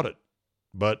more about it.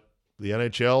 But the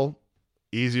NHL,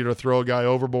 easier to throw a guy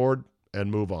overboard and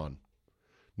move on.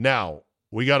 Now,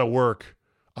 we got to work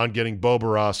on getting Bo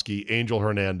Borowski, Angel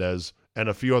Hernandez, and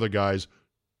a few other guys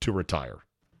to retire.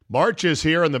 March is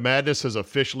here and the madness has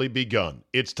officially begun.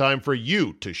 It's time for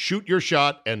you to shoot your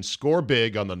shot and score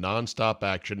big on the nonstop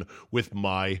action with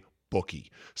MyBookie.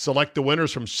 Select the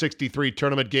winners from 63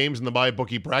 tournament games in the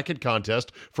MyBookie bracket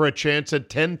contest for a chance at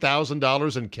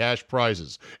 $10,000 in cash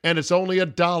prizes. And it's only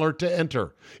 $1 to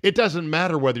enter. It doesn't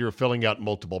matter whether you're filling out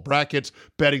multiple brackets,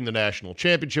 betting the national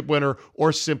championship winner,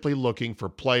 or simply looking for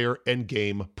player and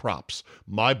game props.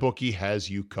 MyBookie has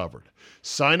you covered.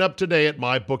 Sign up today at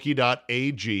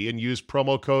mybookie.ag and use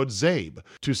promo code ZABE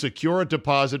to secure a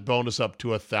deposit bonus up to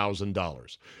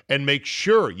 $1,000. And make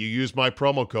sure you use my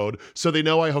promo code so they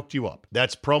know I hooked you up.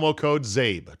 That's promo code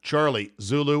ZABE, Charlie,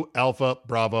 Zulu, Alpha,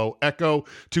 Bravo, Echo,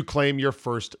 to claim your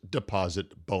first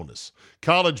deposit bonus.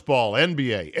 College ball,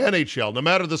 NBA, NHL, no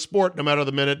matter the sport, no matter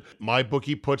the minute,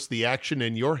 MyBookie puts the action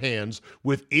in your hands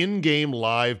with in-game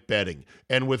live betting.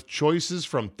 And with choices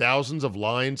from thousands of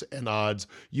lines and odds,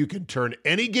 you can turn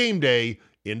any game day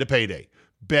into payday.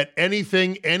 Bet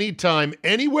anything, anytime,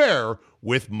 anywhere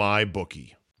with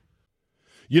MyBookie.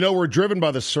 You know, we're driven by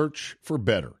the search for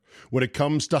better. When it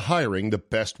comes to hiring, the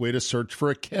best way to search for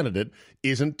a candidate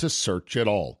isn't to search at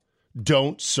all.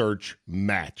 Don't search,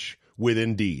 match with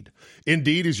Indeed.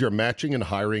 Indeed is your matching and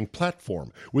hiring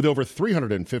platform with over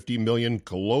 350 million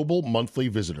global monthly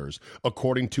visitors,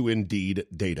 according to Indeed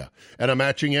data, and a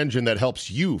matching engine that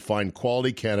helps you find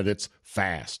quality candidates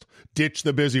fast. Ditch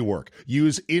the busy work.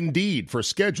 Use Indeed for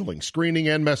scheduling, screening,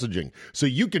 and messaging so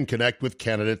you can connect with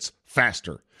candidates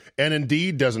faster. And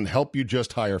Indeed doesn't help you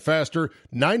just hire faster.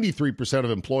 93% of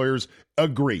employers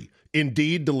agree.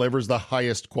 Indeed delivers the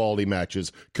highest quality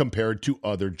matches compared to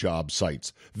other job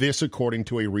sites. This according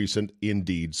to a recent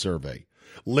Indeed survey.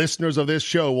 Listeners of this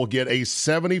show will get a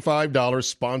 $75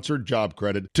 sponsored job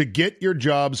credit to get your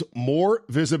jobs more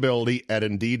visibility at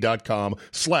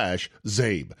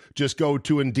Indeed.com/ZABE. Just go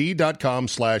to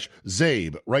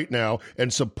Indeed.com/ZABE right now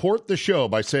and support the show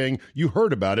by saying you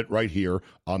heard about it right here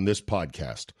on this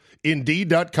podcast.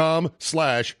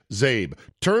 Indeed.com/ZABE.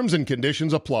 Terms and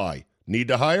conditions apply. Need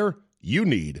to hire? You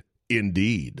need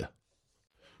Indeed.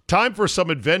 Time for some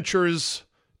adventures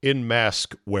in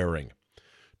mask wearing.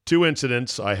 Two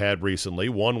incidents I had recently.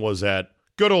 One was at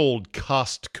good old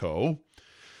Costco.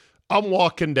 I'm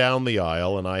walking down the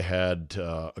aisle and I had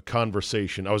a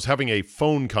conversation. I was having a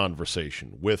phone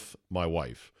conversation with my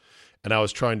wife, and I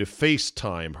was trying to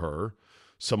FaceTime her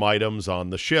some items on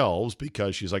the shelves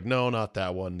because she's like, no, not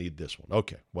that one, need this one.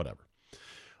 Okay, whatever.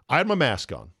 I had my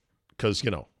mask on because,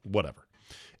 whatever.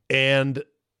 And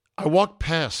I walked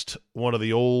past one of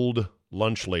the old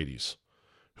lunch ladies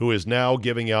who is now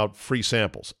giving out free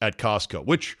samples at Costco,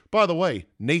 which, by the way,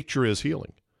 nature is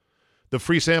healing. The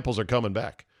free samples are coming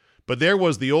back. But there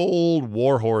was the old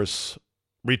warhorse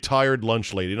retired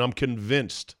lunch lady, and I'm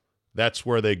convinced that's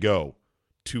where they go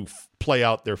to play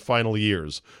out their final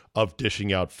years of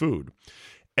dishing out food.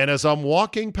 And as I'm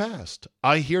walking past,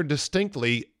 I hear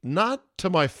distinctly, not to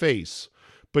my face,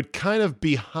 but kind of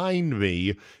behind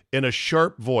me in a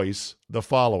sharp voice, the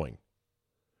following.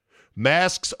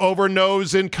 Masks over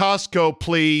nose in Costco,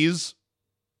 please.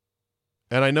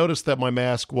 And I noticed that my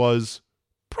mask was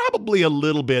probably a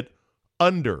little bit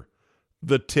under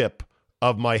the tip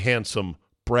of my handsome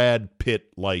Brad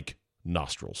Pitt-like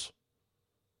nostrils.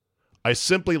 I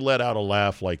simply let out a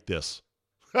laugh like this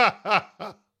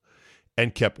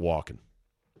and kept walking.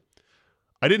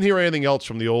 I didn't hear anything else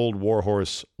from the old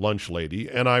warhorse lunch lady,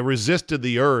 and I resisted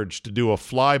the urge to do a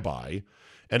flyby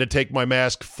and to take my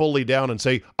mask fully down and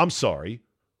say, I'm sorry,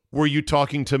 were you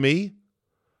talking to me?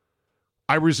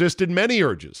 I resisted many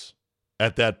urges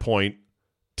at that point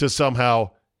to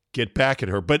somehow get back at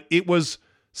her. But it was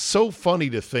so funny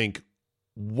to think,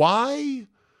 why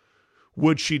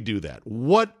would she do that?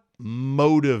 What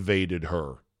motivated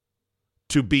her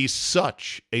to be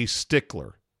such a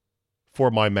stickler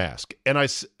for my mask? And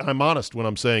I'm honest when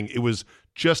I'm saying it was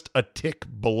just a tick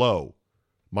below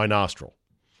my nostril.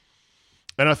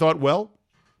 And I thought, well,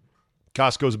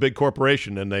 Costco's a big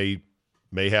corporation, and they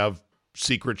may have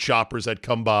secret shoppers that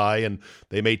come by, and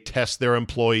they may test their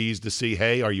employees to see,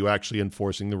 hey, are you actually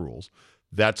enforcing the rules?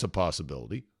 That's a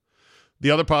possibility. The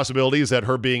other possibility is that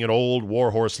her being an old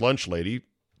warhorse lunch lady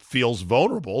feels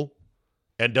vulnerable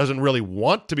and doesn't really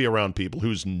want to be around people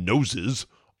whose noses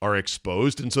are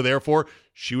exposed, and so therefore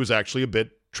she was actually a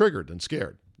bit triggered and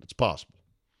scared. It's possible.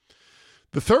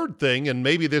 The third thing, and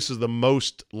maybe this is the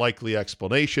most likely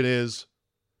explanation, is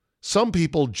some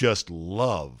people just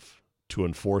love to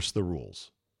enforce the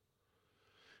rules.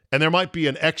 And there might be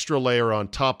an extra layer on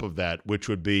top of that, which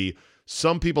would be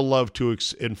some people love to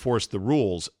enforce the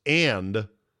rules, and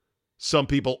some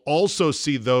people also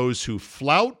see those who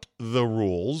flout the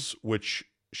rules, which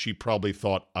she probably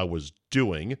thought I was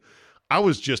doing. I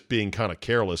was just being kind of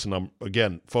careless, and I'm,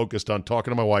 again, focused on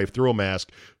talking to my wife through a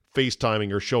mask,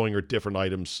 FaceTiming her, showing her different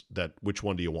items that which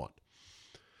one do you want.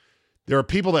 There are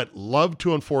people that love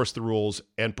to enforce the rules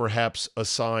and perhaps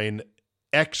assign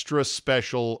extra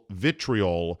special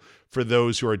vitriol for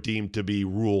those who are deemed to be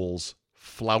rules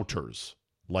flouters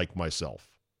like myself.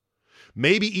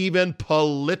 Maybe even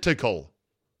political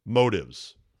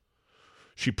motives.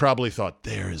 She probably thought,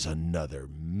 there is another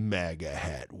MAGA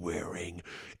hat wearing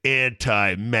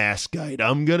anti-maskite.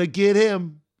 I'm going to get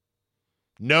him.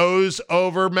 Nose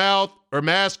over mouth or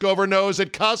mask over nose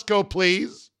at Costco,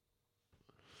 please.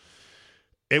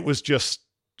 It was just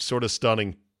sort of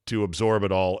stunning to absorb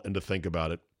it all and to think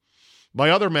about it. My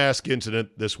other mask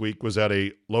incident this week was at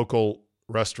a local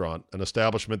restaurant, an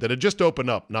establishment that had just opened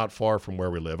up not far from where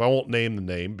we live. I won't name the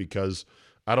name because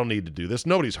I don't need to do this.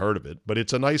 Nobody's heard of it, but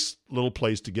it's a nice little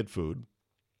place to get food.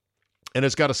 And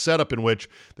it's got a setup in which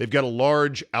they've got a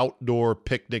large outdoor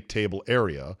picnic table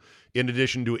area in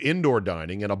addition to indoor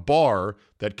dining and a bar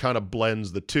that kind of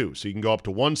blends the two. So you can go up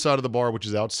to one side of the bar, which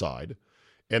is outside,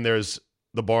 and there's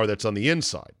the bar that's on the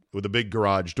inside with a big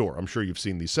garage door. I'm sure you've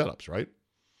seen these setups, right?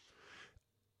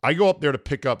 I go up there to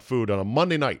pick up food on a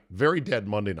Monday night, very dead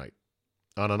Monday night,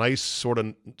 on a nice sort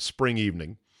of spring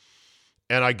evening.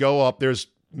 And I go up, there's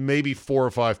maybe 4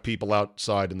 or 5 people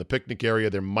outside in the picnic area.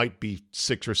 There might be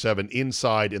 6 or 7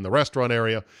 inside in the restaurant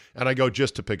area. And I go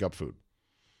just to pick up food.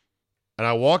 And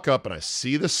I walk up and I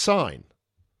see the sign,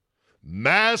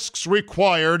 masks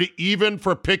required even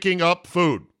for picking up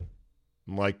food.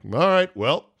 I'm like, all right,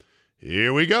 well,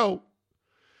 here we go.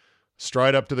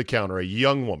 Stride up to the counter, a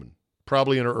young woman,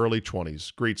 probably in her early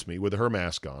 20s, greets me with her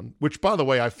mask on, which, by the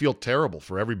way, I feel terrible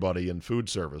for everybody in food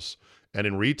service and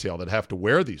in retail that have to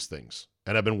wear these things.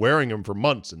 And I've been wearing them for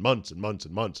months and months and months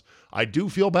and months. I do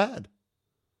feel bad,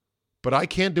 but I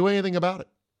can't do anything about it.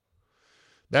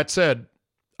 That said,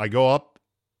 I go up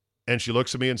and she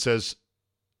looks at me and says,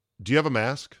 do you have a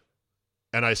mask?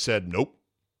 And I said, nope.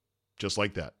 Just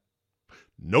like that.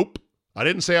 Nope. I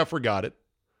didn't say I forgot it.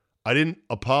 I didn't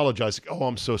apologize. Oh,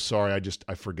 I'm so sorry.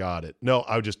 I forgot it. No,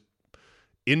 I would just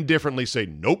indifferently say,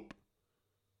 nope.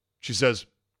 She says,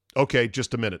 okay,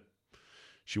 just a minute.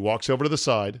 She walks over to the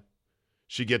side.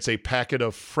 She gets a packet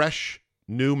of fresh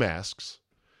new masks,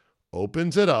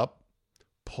 opens it up,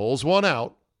 pulls one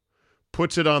out,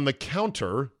 puts it on the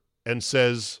counter, and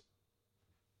says,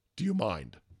 do you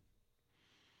mind?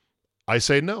 I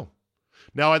say no.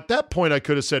 Now, at that point, I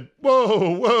could have said,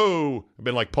 whoa. I've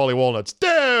been like Paulie Walnuts.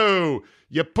 No,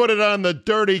 you put it on the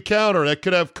dirty counter. That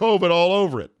could have COVID all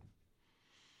over it.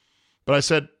 But I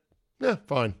said, yeah,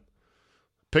 fine.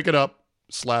 Pick it up,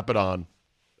 slap it on.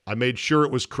 I made sure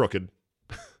it was crooked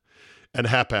and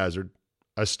haphazard.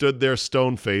 I stood there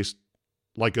stone-faced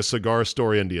like a cigar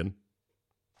store Indian.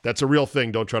 That's a real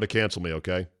thing. Don't try to cancel me,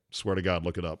 okay? Swear to God,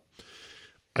 look it up.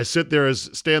 I stand there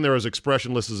as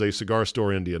expressionless as a cigar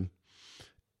store Indian.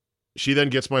 She then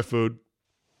gets my food.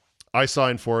 I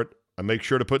sign for it. I make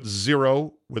sure to put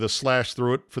 0 with a slash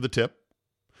through it for the tip.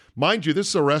 Mind you, this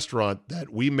is a restaurant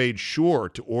that we made sure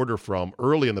to order from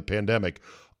early in the pandemic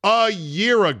a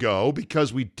year ago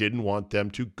because we didn't want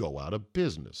them to go out of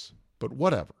business. But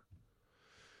whatever.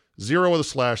 0 with a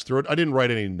slash through it. I didn't write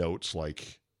any notes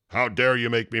like, how dare you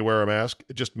make me wear a mask?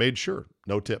 It just made sure.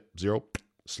 No tip. 0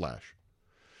 slash.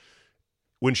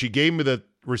 When she gave me the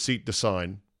receipt to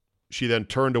sign, she then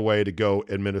turned away to go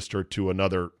administer to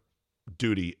another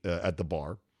duty at the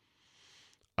bar.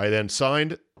 I then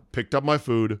signed, picked up my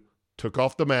food, took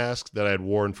off the mask that I had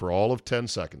worn for all of 10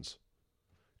 seconds,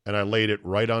 and I laid it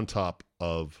right on top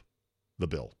of the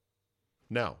bill.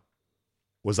 Now,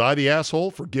 was I the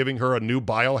asshole for giving her a new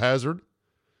biohazard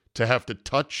to have to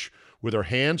touch with her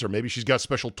hands, or maybe she's got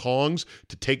special tongs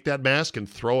to take that mask and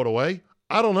throw it away?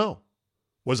 I don't know.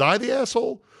 Was I the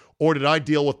asshole, or did I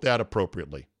deal with that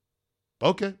appropriately?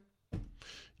 Okay.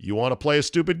 You want to play a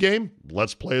stupid game?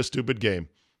 Let's play a stupid game.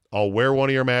 I'll wear one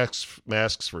of your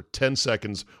masks for 10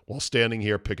 seconds while standing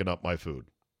here picking up my food.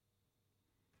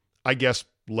 I guess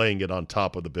laying it on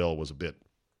top of the bill was a bit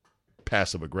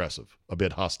passive-aggressive, a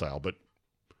bit hostile, but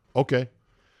okay.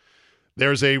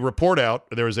 There's a report out,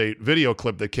 there's a video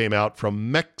clip that came out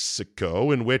from Mexico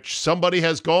in which somebody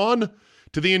has gone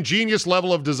to the ingenious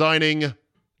level of designing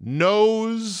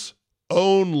nose-only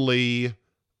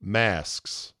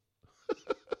masks.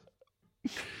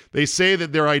 They say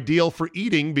that they're ideal for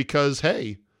eating because,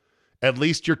 hey, at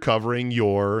least you're covering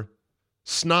your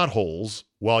snot holes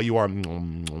while you are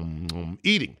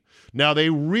eating. Now, they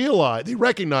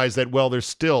recognize that, well, there's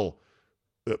still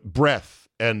breath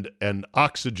and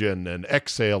oxygen and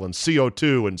exhale and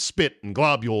CO2 and spit and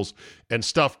globules and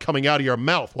stuff coming out of your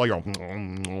mouth while you're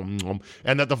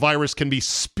and that the virus can be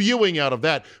spewing out of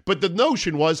that. But the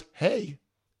notion was, hey,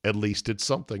 at least it's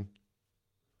something.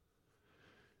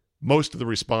 Most of the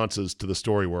responses to the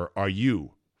story were, are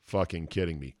you fucking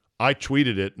kidding me? I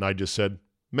tweeted it and I just said,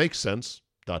 makes sense, ...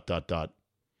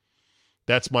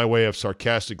 That's my way of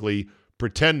sarcastically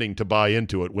pretending to buy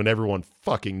into it when everyone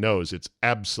fucking knows it's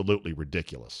absolutely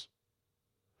ridiculous.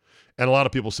 And a lot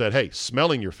of people said, hey,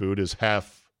 smelling your food is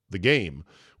half the game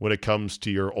when it comes to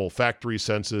your olfactory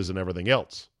senses and everything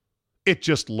else. It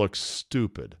just looks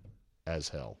stupid as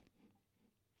hell.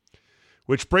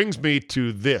 Which brings me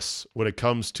to this when it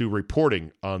comes to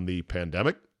reporting on the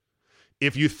pandemic.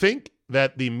 If you think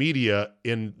that the media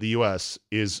in the U.S.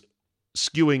 is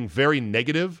skewing very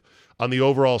negative on the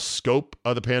overall scope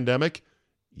of the pandemic,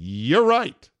 you're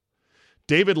right.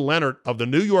 David Leonard of the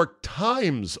New York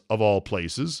Times, of all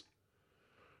places,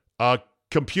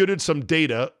 computed some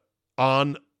data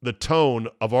on the tone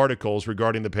of articles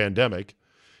regarding the pandemic,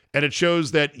 and it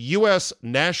shows that U.S.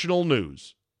 national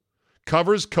news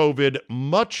covers COVID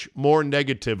much more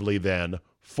negatively than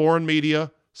foreign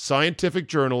media, scientific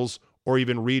journals, or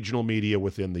even regional media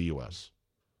within the U.S.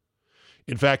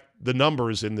 In fact, the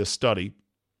numbers in this study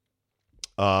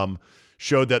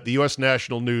showed that the U.S.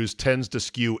 national news tends to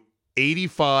skew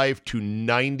 85 to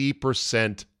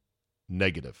 90%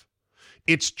 negative.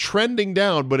 It's trending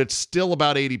down, but it's still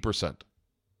about 80%.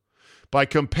 By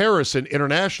comparison,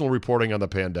 international reporting on the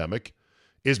pandemic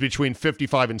is between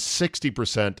 55 and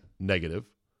 60% negative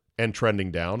and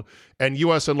trending down, and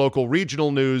U.S. and local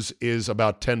regional news is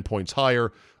about 10 points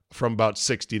higher, from about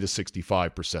 60 to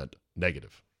 65%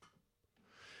 negative.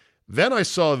 Then I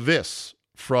saw this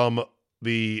from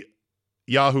the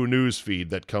Yahoo News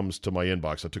feed that comes to my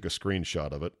inbox. I took a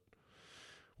screenshot of it.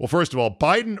 Well, first of all,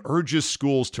 Biden urges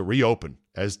schools to reopen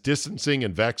as distancing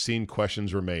and vaccine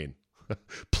questions remain.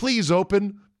 Please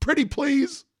open. Pretty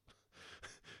please.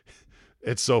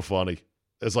 It's so funny.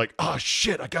 It's like, oh,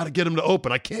 shit, I got to get them to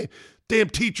open. I can't. Damn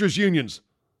teachers' unions.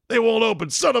 They won't open.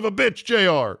 Son of a bitch,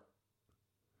 JR.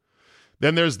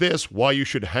 Then there's this, why you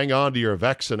should hang on to your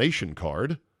vaccination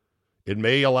card. It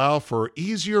may allow for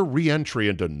easier re-entry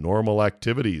into normal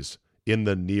activities in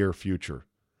the near future.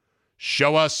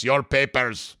 Show us your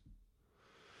papers.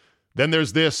 Then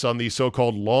there's this on the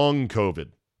so-called long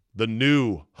COVID, the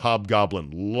new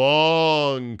hobgoblin,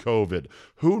 long COVID.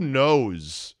 Who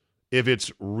knows if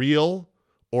it's real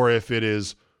or if it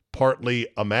is partly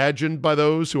imagined by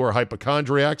those who are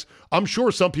hypochondriacs? I'm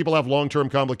sure some people have long-term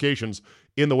complications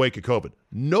in the wake of COVID.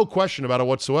 No question about it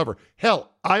whatsoever.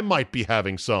 Hell, I might be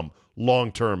having some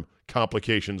long-term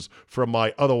complications from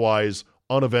my otherwise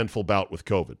uneventful bout with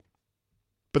COVID.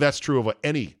 But that's true of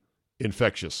any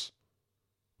infectious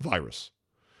virus.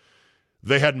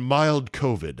 They had mild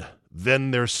COVID,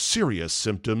 then their serious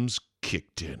symptoms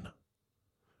kicked in.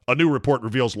 A new report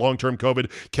reveals long-term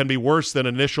COVID can be worse than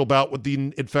initial bout with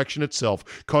the infection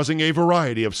itself, causing a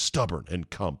variety of stubborn and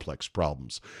complex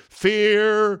problems.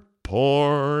 Fear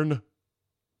porn.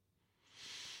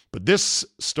 But this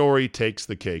story takes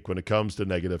the cake when it comes to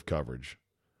negative coverage.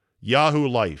 Yahoo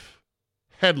Life.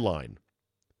 Headline.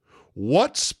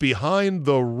 What's behind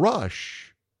the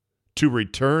rush to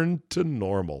return to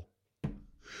normal?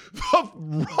 The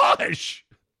rush?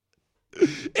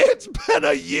 It's been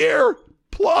a year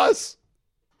plus.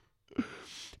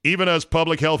 Even as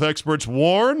public health experts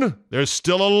warn, there's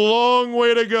still a long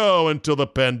way to go until the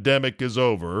pandemic is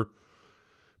over.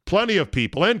 Plenty of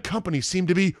people and companies seem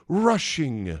to be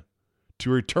rushing to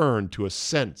return to a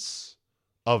sense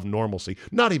of normalcy.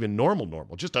 Not even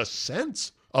normal, just a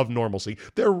sense of normalcy.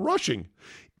 They're rushing.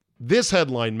 This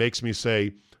headline makes me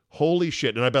say, holy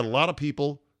shit. And I bet a lot of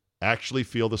people actually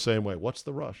feel the same way. What's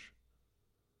the rush?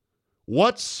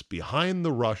 What's behind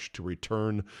the rush to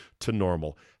return to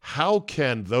normal? How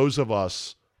can those of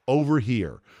us over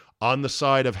here on the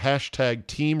side of hashtag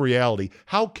Team Reality,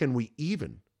 how can we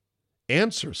even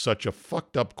answer such a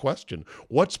fucked up question?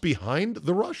 What's behind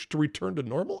the rush to return to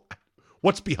normal?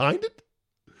 What's behind it?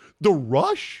 The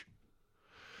rush?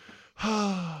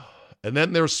 And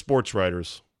then there's sports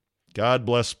writers. God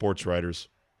bless sports writers.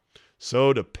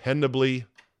 So dependably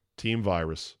Team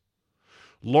Virus.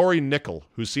 Lori Nickel,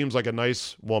 who seems like a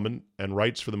nice woman and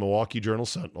writes for the Milwaukee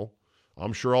Journal-Sentinel,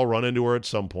 I'm sure I'll run into her at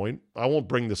some point. I won't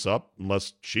bring this up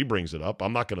unless she brings it up.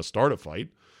 I'm not going to start a fight.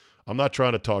 I'm not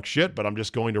trying to talk shit, but I'm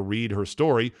just going to read her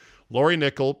story. Lori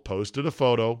Nickel posted a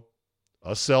photo,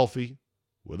 a selfie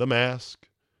with a mask,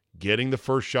 getting the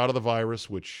first shot of the virus,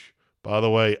 which, by the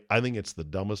way, I think it's the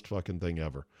dumbest fucking thing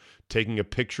ever. Taking a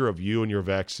picture of you and your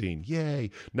vaccine. Yay.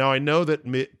 Now, I know that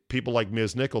people like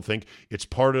Ms. Nickel think it's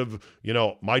part of,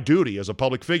 my duty as a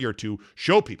public figure to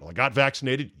show people I got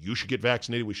vaccinated. You should get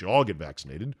vaccinated. We should all get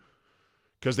vaccinated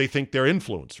because they think they're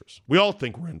influencers. We all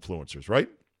think we're influencers, right?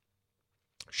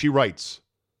 She writes,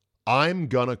 I'm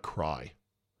gonna cry.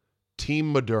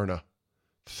 Team Moderna,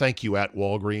 thank you at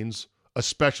Walgreens,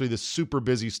 especially the super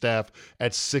busy staff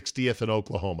at 60th and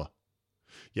Oklahoma.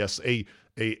 Yes, a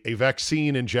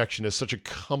vaccine injection is such a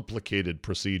complicated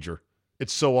procedure.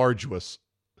 It's so arduous.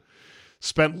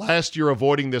 Spent last year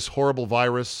avoiding this horrible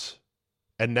virus,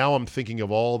 and now I'm thinking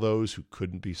of all those who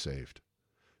couldn't be saved.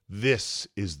 This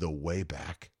is the way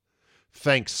back.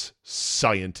 Thanks,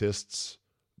 scientists,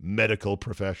 medical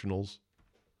professionals.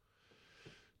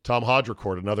 Tom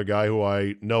Hodricourt, another guy who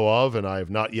I know of and I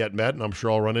have not yet met, and I'm sure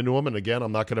I'll run into him. And again,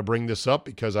 I'm not going to bring this up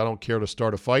because I don't care to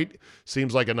start a fight.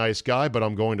 Seems like a nice guy, but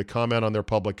I'm going to comment on their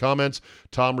public comments.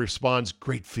 Tom responds,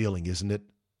 great feeling, isn't it?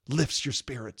 Lifts your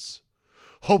spirits.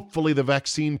 Hopefully the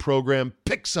vaccine program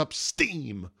picks up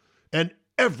steam and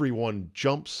everyone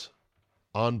jumps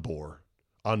on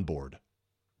board.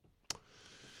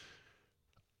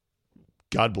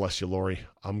 God bless you, Lori.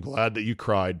 I'm glad that you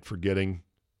cried for getting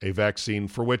a vaccine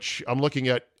for which I'm looking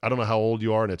at. I don't know how old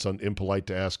you are, and it's impolite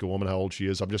to ask a woman how old she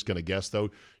is. I'm just going to guess, though.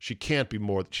 She can't be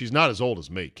more. She's not as old as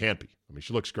me. Can't be. I mean,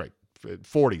 she looks great.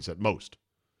 40s at most.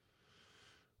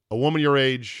 A woman your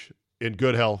age, in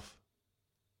good health,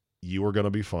 you are going to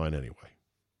be fine anyway.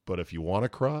 But if you want to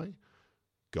cry,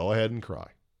 go ahead and cry.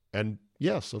 And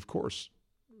yes, of course,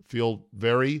 feel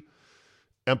very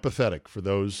empathetic for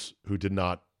those who did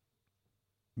not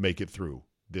make it through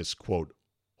this, quote,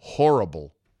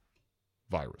 horrible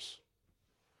virus.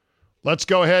 Let's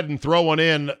go ahead and throw one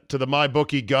in to the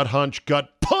MyBookie Gut Hunch,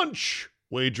 Gut Punch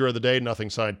wager of the day. Nothing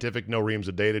scientific, no reams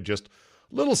of data, just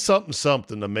a little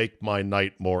something to make my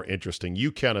night more interesting.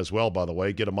 You can as well, by the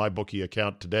way. Get a MyBookie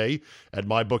account today at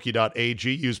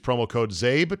mybookie.ag. Use promo code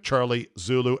ZABE, Charlie,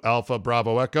 Zulu, Alpha,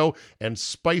 Bravo, Echo, and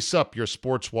spice up your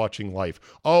sports watching life.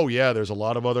 Oh, yeah, there's a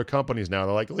lot of other companies now.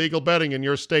 They're like, legal betting in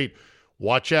your state.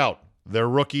 Watch out. They're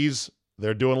rookies.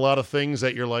 They're doing a lot of things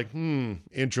that you're like,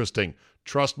 interesting.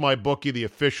 Trust MyBookie, the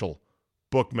official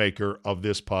bookmaker of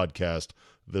this podcast,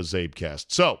 the Zabecast.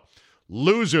 So,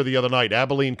 loser the other night,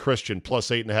 Abilene Christian, plus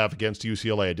 8.5 against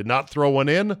UCLA. I did not throw one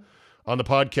in on the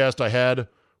podcast I had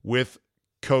with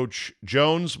Coach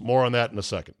Jones. More on that in a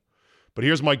second. But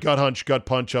here's my gut hunch, gut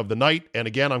punch of the night. And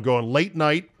again, I'm going late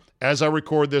night as I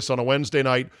record this on a Wednesday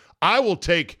night. I will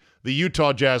take the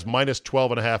Utah Jazz minus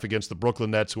 12.5 against the Brooklyn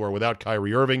Nets, who are without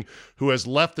Kyrie Irving, who has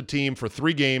left the team for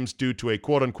 3 games due to a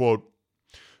quote-unquote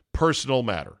personal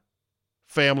matter,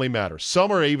 family matter.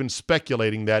 Some are even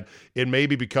speculating that it may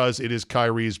be because it is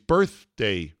Kyrie's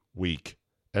birthday week,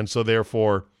 and so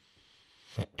therefore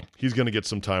he's going to get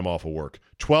some time off of work.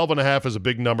 12.5 is a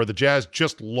big number. The Jazz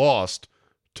just lost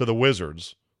to the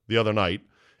Wizards the other night.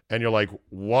 And you're like,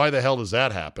 why the hell does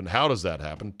that happen? How does that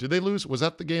happen? Did they lose? Was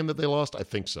that the game that they lost? I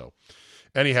think so.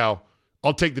 Anyhow,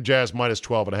 I'll take the Jazz minus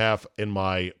 12.5 in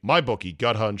my MyBookie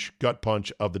gut hunch, gut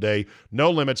punch of the day.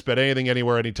 No limits, bet anything,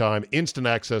 anywhere, anytime. Instant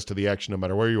access to the action no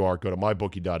matter where you are. Go to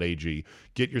mybookie.ag,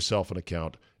 get yourself an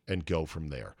account, and go from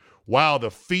there. Wow,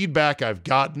 the feedback I've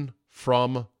gotten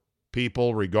from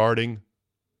people regarding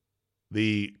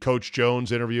the Coach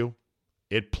Jones interview,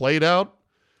 it played out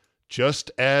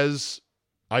just as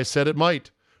I said it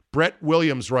might. Brett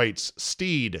Williams writes,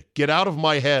 Steed, get out of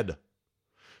my head.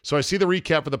 So I see the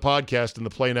recap of the podcast in the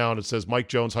play now, and it says Mike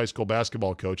Jones, high school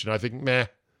basketball coach, and I think,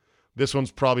 this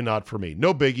one's probably not for me.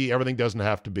 No biggie. Everything doesn't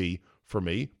have to be for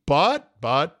me. But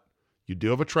you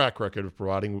do have a track record of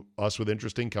providing us with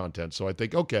interesting content. So I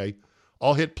think, okay,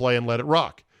 I'll hit play and let it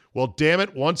rock. Well, damn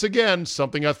it, once again,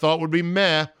 something I thought would be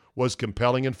was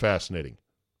compelling and fascinating.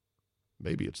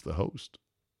 Maybe it's the host.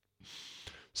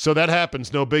 So that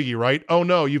happens, no biggie, right? Oh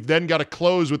no, you've then got to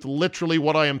close with literally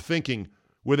what I am thinking.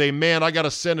 With a man, I got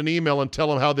to send an email and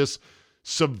tell him how this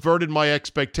subverted my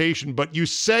expectation, but you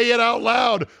say it out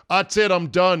loud. That's it, I'm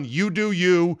done. You do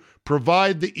you.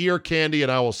 Provide the ear candy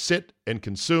and I will sit and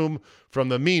consume from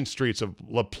the mean streets of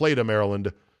La Plata,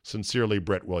 Maryland. Sincerely,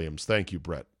 Brett Williams. Thank you,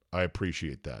 Brett. I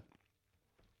appreciate that.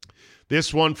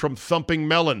 This one from Thumping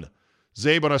Melon.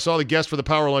 Zabe, when I saw the guest for the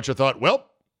Power Lunch, I thought,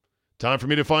 well, time for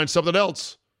me to find something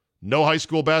else. No high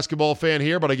school basketball fan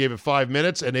here, but I gave it 5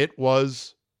 minutes, and it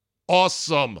was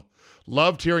awesome.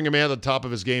 Loved hearing a man at the top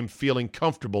of his game feeling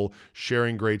comfortable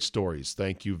sharing great stories.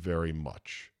 Thank you very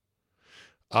much.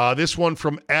 This one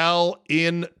from Al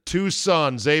in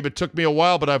Tucson. Zabe, it took me a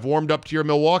while, but I've warmed up to your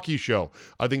Milwaukee show.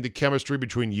 I think the chemistry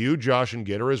between you, Josh, and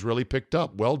Gitter has really picked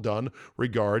up. Well done.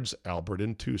 Regards, Albert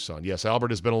in Tucson. Yes,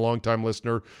 Albert has been a longtime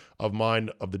listener of mine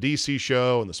of the DC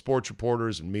show and the sports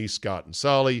reporters and me, Scott, and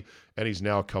Solly, and he's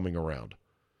now coming around.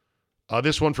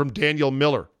 This one from Daniel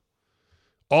Miller.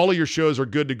 All of your shows are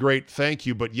good to great. Thank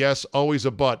you, but yes, always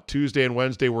a but. Tuesday and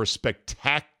Wednesday were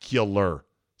spectacular.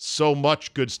 So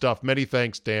much good stuff. Many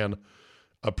thanks, Dan.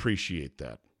 Appreciate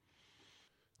that.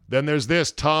 Then there's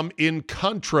this. Tom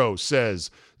Incontro says,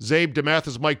 Zabe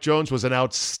DeMathis Mike Jones was an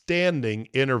outstanding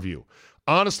interview.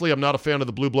 Honestly, I'm not a fan of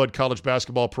the blue blood college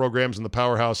basketball programs and the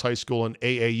powerhouse high school and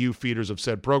AAU feeders of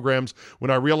said programs. When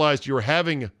I realized you were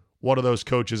having one of those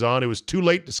coaches on, it was too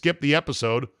late to skip the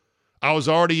episode. I was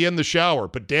already in the shower,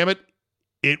 but damn it,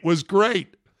 it was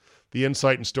great. The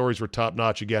insight and stories were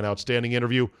top-notch. Again, outstanding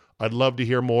interview. I'd love to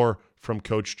hear more from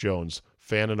Coach Jones,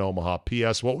 fan in Omaha.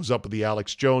 P.S. What was up with the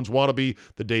Alex Jones wannabe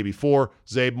the day before?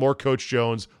 Zabe, more Coach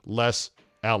Jones, less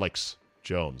Alex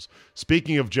Jones.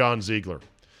 Speaking of John Ziegler,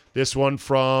 this one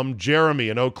from Jeremy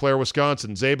in Eau Claire,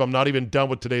 Wisconsin. Zabe, I'm not even done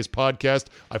with today's podcast.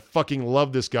 I fucking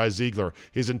love this guy, Ziegler.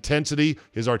 His intensity,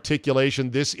 his articulation,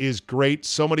 this is great.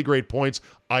 So many great points.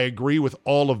 I agree with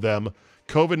all of them.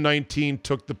 COVID-19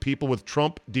 took the people with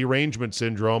Trump derangement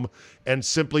syndrome and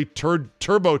simply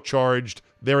turbocharged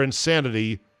their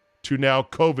insanity to now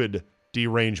COVID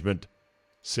derangement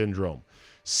syndrome.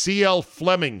 C.L.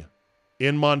 Fleming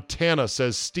in Montana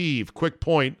says, Steve, quick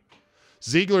point.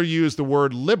 Ziegler used the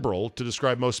word liberal to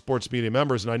describe most sports media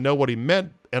members, and I know what he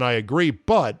meant, and I agree,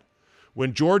 but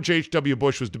when George H.W.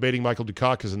 Bush was debating Michael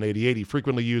Dukakis in 88, he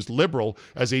frequently used liberal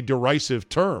as a derisive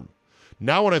term.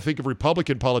 Now when I think of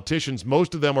Republican politicians,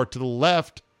 most of them are to the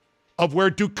left of where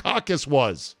Dukakis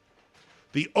was.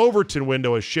 The Overton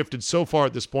window has shifted so far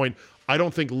at this point, I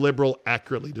don't think liberal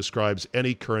accurately describes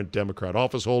any current Democrat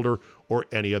office holder or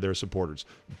any of their supporters.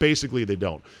 Basically, they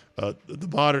don't.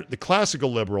 The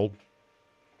classical liberal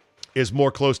is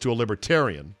more close to a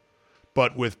libertarian,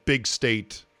 but with big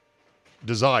state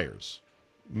desires,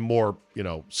 more,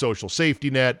 social safety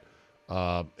net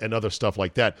and other stuff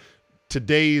like that.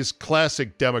 Today's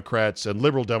classic Democrats and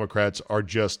liberal Democrats are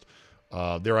just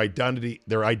their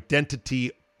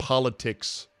identity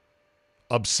politics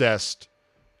obsessed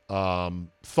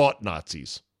thought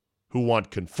Nazis who want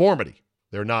conformity.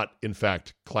 They're not, in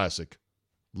fact, classic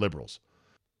liberals.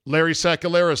 Larry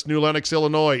Sakalaris, New Lenox,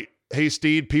 Illinois. Hey,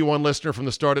 Steed, P1 listener from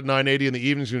the start at 980 in the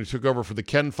evenings when you took over for the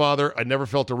Ken Father. I never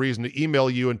felt a reason to email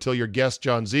you until your guest,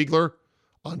 John Ziegler,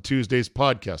 on Tuesday's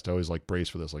podcast. I always brace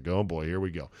for this, oh boy, here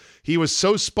we go. He was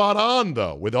so spot on,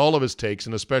 though, with all of his takes,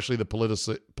 and especially the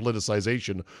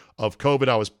politicization of COVID.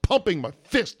 I was pumping my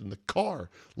fist in the car,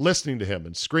 listening to him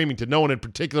and screaming to no one in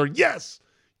particular, yes,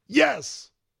 yes.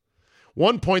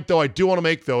 One point, though, I do want to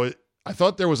make, though, I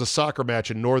thought there was a soccer match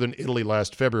in northern Italy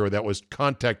last February that was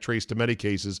contact traced to many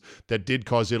cases that did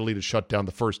cause Italy to shut down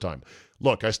the first time.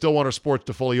 Look, I still want our sports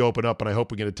to fully open up, and I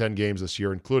hope we can attend games this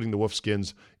year, including the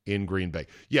Wolfskins in Green Bay.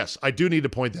 Yes, I do need to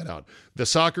point that out. The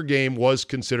soccer game was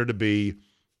considered to be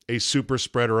a super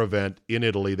spreader event in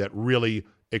Italy that really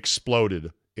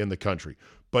exploded in the country.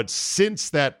 But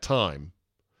since that time,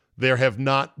 there have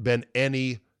not been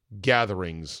any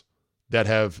gatherings that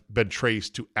have been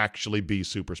traced to actually be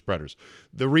super spreaders.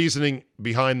 The reasoning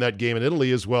behind that game in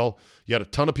Italy is, well, you had a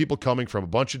ton of people coming from a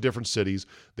bunch of different cities.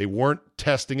 They weren't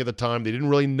testing at the time. They didn't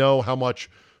really know how much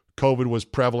COVID was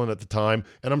prevalent at the time.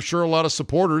 And I'm sure a lot of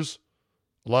supporters,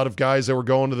 a lot of guys that were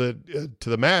going to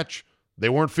the match, they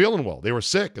weren't feeling well. They were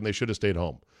sick, and they should have stayed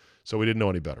home. So we didn't know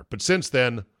any better. But since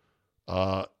then,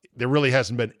 there really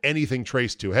hasn't been anything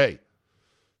traced to, hey,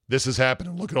 this has happened,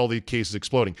 and look at all the cases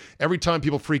exploding. Every time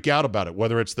people freak out about it,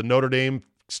 whether it's the Notre Dame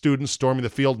students storming the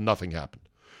field, nothing happened.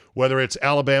 Whether it's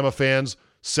Alabama fans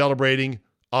celebrating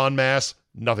en masse,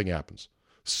 nothing happens.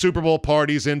 Super Bowl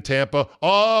parties in Tampa,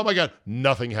 oh my God,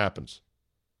 nothing happens.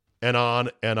 And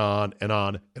on and on and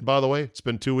on. And by the way, it's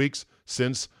been 2 weeks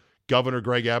since Governor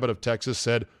Greg Abbott of Texas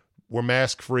said we're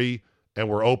mask-free and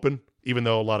we're open, even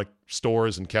though a lot of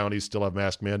stores and counties still have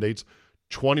mask mandates.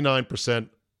 29%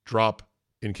 drop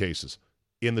in cases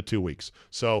in the 2 weeks.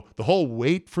 So the whole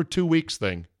wait for 2 weeks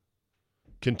thing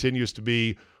continues to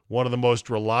be one of the most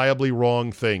reliably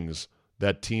wrong things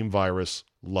that Team Virus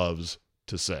loves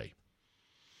to say.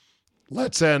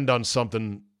 Let's end on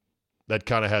something that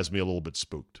kind of has me a little bit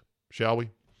spooked, shall we?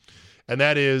 And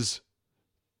that is,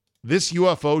 this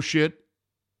UFO shit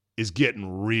is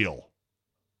getting real.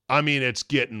 I mean, it's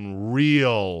getting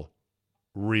real.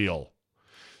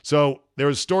 So there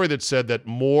was a story that said that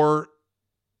more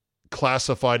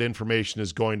classified information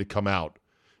is going to come out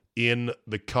in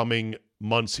the coming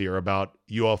months here about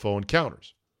UFO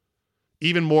encounters.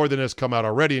 Even more than has come out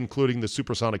already, including the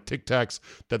supersonic Tic Tacs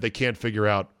that they can't figure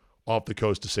out off the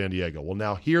coast of San Diego. Well,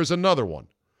 now here's another one.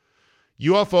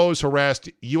 UFOs harassed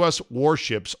U.S.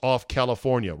 warships off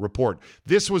California. Report.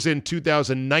 This was in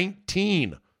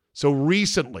 2019, so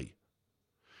recently.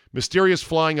 Mysterious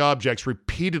flying objects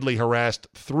repeatedly harassed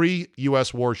 3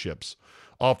 U.S. warships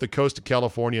off the coast of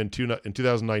California in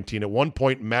 2019, at one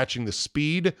point matching the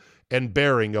speed and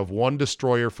bearing of one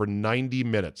destroyer for 90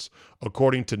 minutes,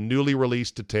 according to newly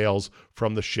released details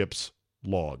from the ship's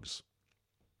logs.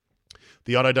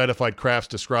 The unidentified crafts,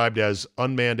 described as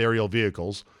unmanned aerial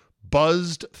vehicles,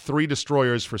 buzzed 3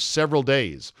 destroyers for several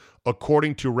days,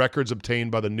 according to records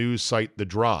obtained by the news site The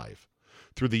Drive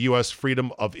through the U.S.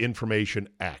 Freedom of Information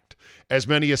Act. As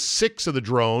many as 6 of the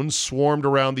drones swarmed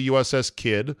around the USS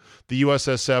Kidd, the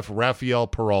USSF Rafael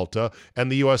Peralta, and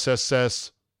the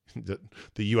USS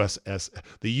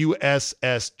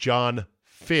John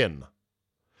Finn,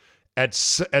 at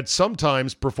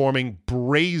sometimes performing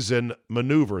brazen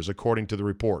maneuvers, according to the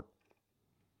report.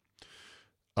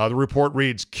 The report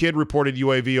reads, Kidd reported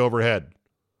UAV overhead.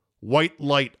 White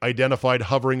light identified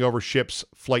hovering over ship's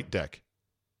flight deck.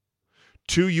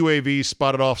 2 UAVs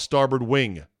spotted off starboard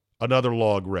wing, another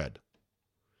log read.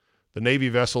 The Navy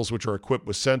vessels, which are equipped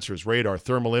with sensors, radar,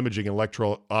 thermal imaging, and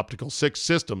electro-optical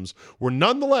systems, were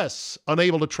nonetheless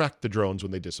unable to track the drones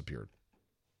when they disappeared.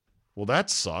 Well, that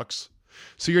sucks.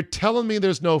 So you're telling me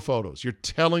there's no photos. You're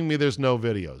telling me there's no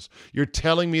videos. You're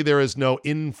telling me there is no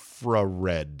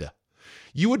infrared.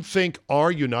 You would think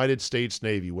our United States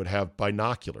Navy would have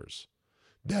binoculars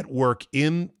that work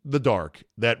in the dark,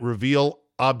 that reveal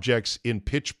objects in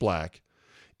pitch black,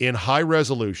 in high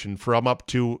resolution from up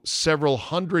to several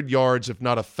hundred yards, if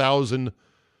not 1,000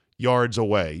 yards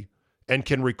away, and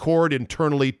can record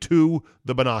internally to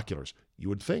the binoculars. You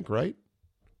would think, right?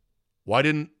 Why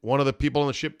didn't one of the people on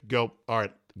the ship go, all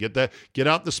right, get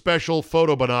out the special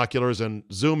photo binoculars and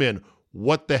zoom in?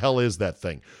 What the hell is that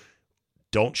thing?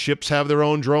 Don't ships have their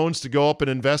own drones to go up and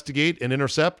investigate and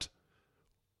intercept?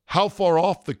 How far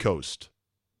off the coast?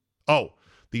 Oh,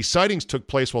 these sightings took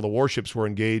place while the warships were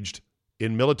engaged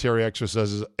in military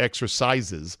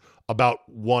exercises about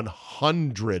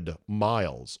 100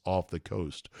 miles off the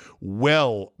coast,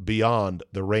 well beyond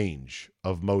the range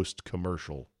of most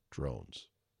commercial drones.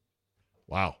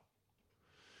 Wow.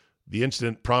 The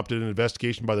incident prompted an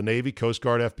investigation by the Navy, Coast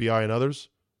Guard, FBI, and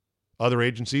other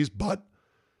agencies, but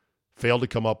failed to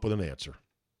come up with an answer.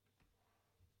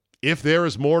 If there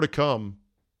is more to come,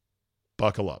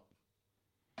 buckle up.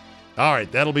 All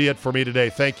right, that'll be it for me today.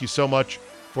 Thank you so much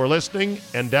for listening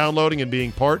and downloading and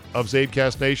being part of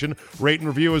Zabecast Nation. Rate and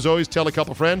review as always. Tell a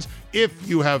couple friends. If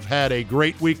you have had a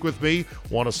great week with me,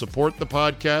 want to support the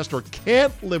podcast, or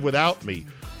can't live without me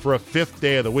for a 5th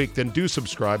day of the week, then do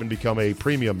subscribe and become a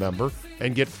premium member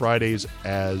and get Fridays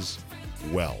as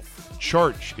well.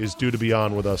 Charch is due to be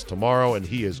on with us tomorrow, and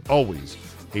he is always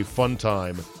a fun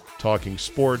time talking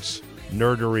sports,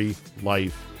 nerdery,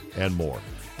 life, and more.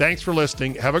 Thanks for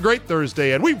listening. Have a great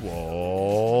Thursday, and we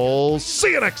will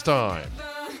see you next time.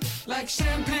 Like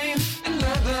champagne and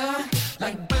leather,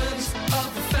 like birds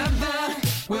of a feather,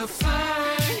 we'll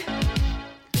fly.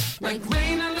 Like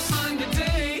rain on a Sunday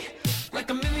day, like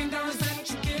 $1 million that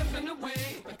you're giving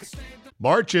away. Like a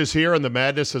March is here, and the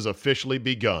madness has officially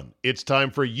begun. It's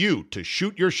time for you to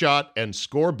shoot your shot and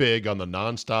score big on the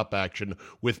nonstop action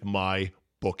with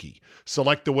MyBookie.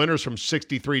 Select the winners from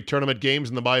 63 tournament games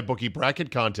in the MyBookie bracket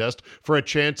contest for a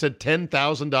chance at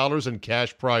 $10,000 in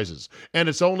cash prizes. And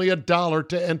it's only $1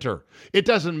 to enter. It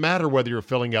doesn't matter whether you're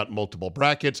filling out multiple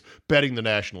brackets, betting the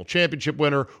national championship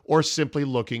winner, or simply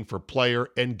looking for player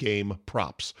and game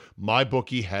props.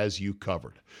 MyBookie has you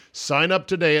covered. Sign up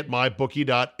today at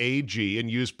mybookie.ag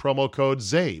and use promo code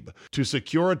ZABE to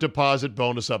secure a deposit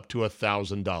bonus up to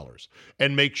 $1,000.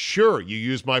 And make sure you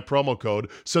use my promo code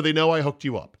so they know I hooked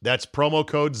you up. That's promo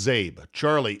code ZABE,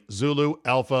 Charlie, Zulu,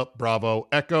 Alpha, Bravo,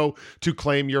 Echo, to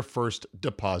claim your first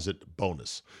deposit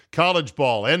bonus. College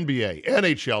ball, NBA,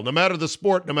 NHL, no matter the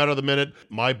sport, no matter the minute,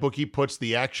 MyBookie puts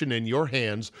the action in your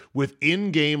hands with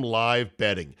in-game live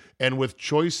betting. And with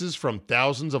choices from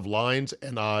thousands of lines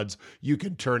and odds, you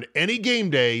can turn any game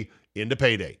day into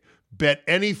payday. Bet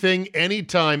anything,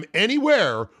 anytime,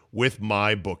 anywhere with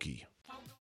MyBookie.